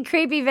disturbing and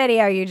creepy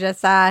video you just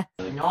saw.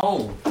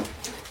 No.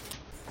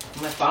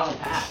 My father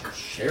back.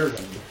 Share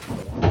them.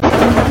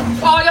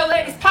 All your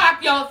ladies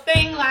pop your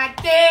thing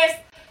like this.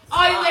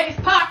 All you ladies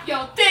pop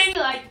your thing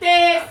like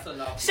this.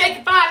 Shake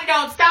your body,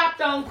 don't stop,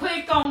 don't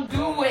quit, gon'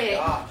 do it.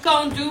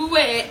 Gon' do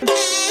it.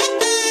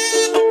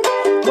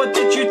 What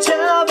did you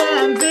tell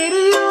them?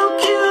 Video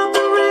killed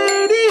the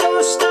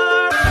radio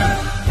star.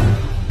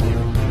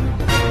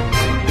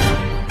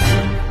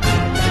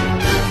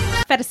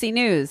 Fantasy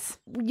news.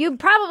 You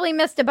probably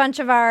missed a bunch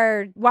of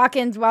our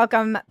Walk-Ins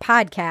Welcome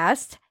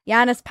podcast.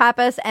 Giannis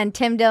Pappas and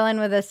Tim Dillon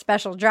with a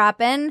special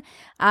drop-in.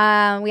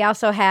 We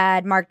also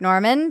had Mark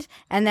Normand,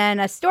 and then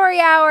a story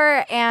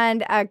hour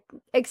and a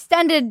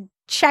extended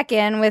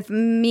check-in with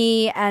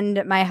me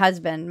and my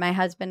husband. My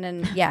husband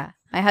and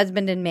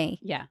me.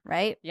 Yeah.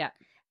 Right? Yeah.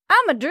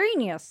 I'm a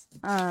genius.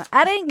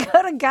 I didn't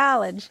go to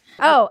college.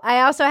 Oh,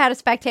 I also had a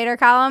Spectator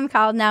column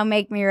called Now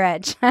Make Me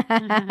Rich.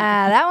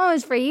 That one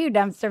was for you,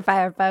 dumpster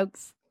fire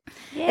folks.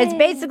 Yay. It's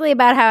basically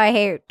about how I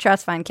hate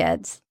trust fund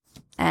kids.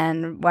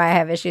 and why I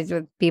have issues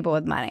with people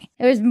with money.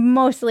 It was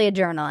mostly a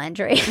journal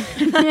entry.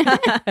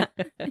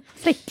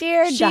 It's like,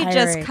 dear She diary.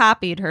 just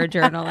copied her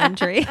journal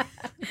entry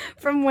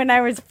from when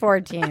I was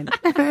 14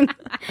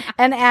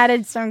 and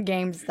added some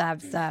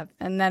GameStop stuff.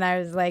 And then I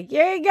was like,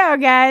 here you go,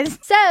 guys.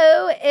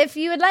 So if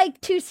you would like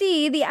to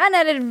see the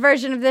unedited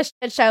version of this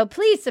show,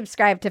 please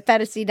subscribe to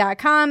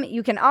Fantasy.com.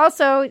 You can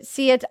also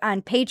see it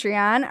on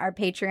Patreon, our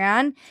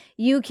Patreon.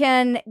 You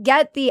can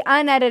get the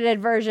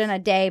unedited version a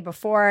day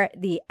before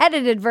the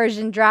edited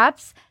version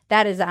drops.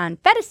 That is on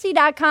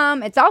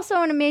Fantasy.com. It's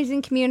also an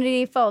amazing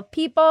community full of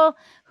people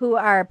who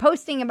are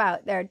posting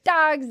about their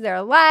dogs,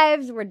 their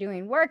lives. We're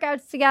doing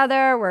workouts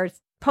together. We're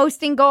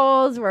posting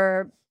goals.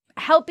 We're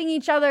helping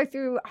each other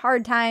through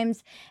hard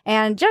times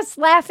and just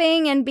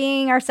laughing and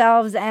being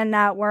ourselves and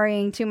not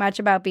worrying too much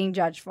about being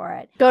judged for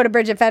it. Go to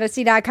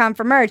BridgetFantasy.com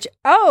for merch.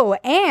 Oh,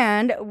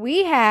 and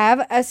we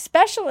have a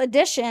special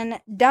edition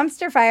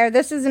dumpster fire.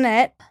 This isn't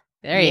it.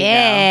 There you go.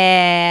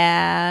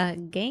 Yeah,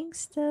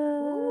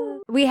 gangsta.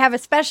 We have a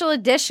special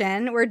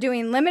edition. We're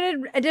doing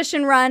limited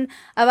edition run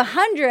of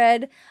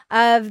 100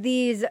 of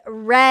these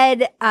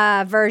red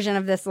version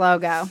of this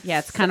logo. Yeah,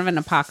 it's kind of an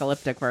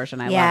apocalyptic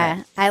version. I love it.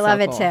 Yeah, I love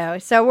it too.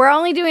 So we're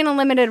only doing a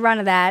limited run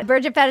of that.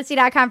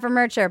 BridgetFantasy.com for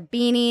merch or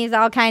beanies,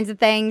 all kinds of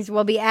things.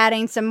 We'll be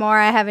adding some more.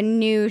 I have a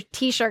new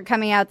t-shirt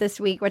coming out this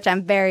week, which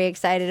I'm very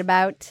excited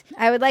about.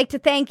 I would like to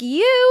thank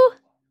you,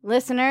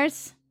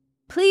 listeners.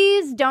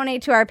 Please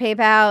donate to our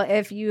PayPal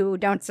if you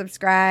don't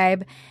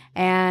subscribe.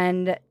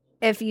 And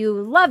if you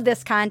love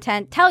this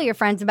content, tell your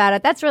friends about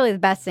it. That's really the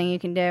best thing you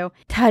can do.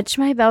 Touch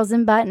my bells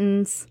and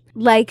buttons.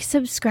 Like,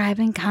 subscribe,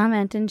 and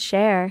comment and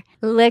share.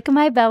 Lick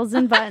my bells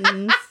and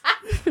buttons.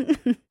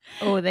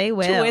 Oh, they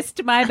will.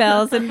 Twist my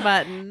bells and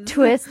buttons.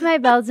 Twist my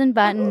bells and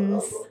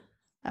buttons.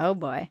 Oh,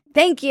 boy.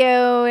 Thank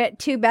you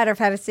to Better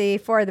Fantasy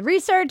for the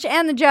research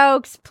and the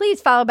jokes.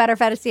 Please follow Better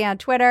Fantasy on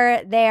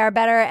Twitter. They are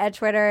better at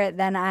Twitter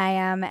than I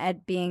am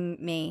at being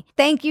me.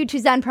 Thank you to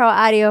Zen Pro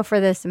Audio for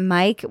this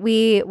mic.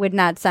 We would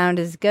not sound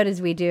as good as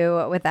we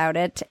do without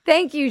it.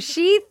 Thank you,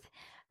 Sheath,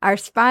 our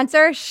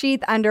sponsor,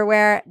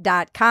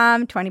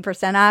 sheathunderwear.com.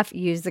 20% off.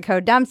 Use the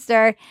code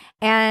dumpster.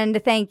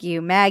 And thank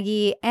you,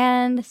 Maggie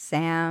and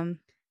Sam.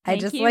 I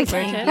just looked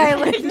at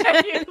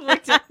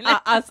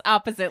us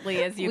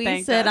oppositely as you we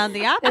thanked sit us. on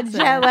the opposite. The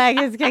jet lag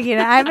is kicking in.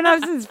 I've been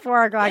up since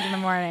 4 o'clock in the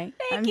morning.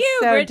 Thank I'm you,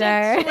 so Bridget.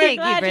 tired. We're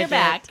glad you're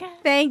back.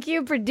 Thank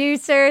you,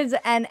 producers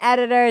and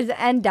editors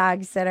and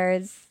dog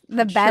sitters.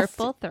 The best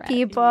Triple threat.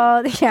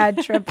 people. Yeah,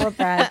 triple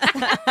threat.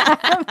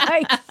 I'm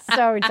like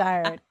so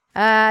tired.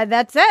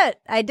 That's it.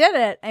 I did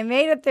it. I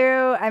made it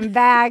through. I'm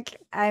back.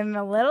 I'm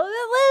a little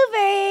bit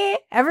loopy.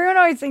 Everyone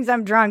always thinks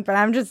I'm drunk, but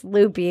I'm just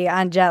loopy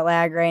on jet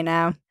lag right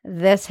now.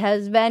 This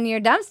has been your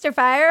dumpster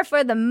fire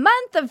for the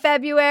month of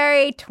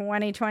February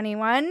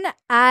 2021.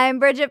 I'm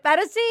Bridget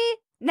Fantasy.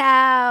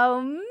 Now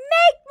make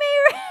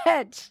me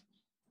rich.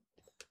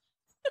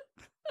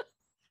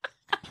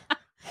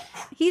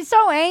 He's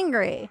so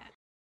angry.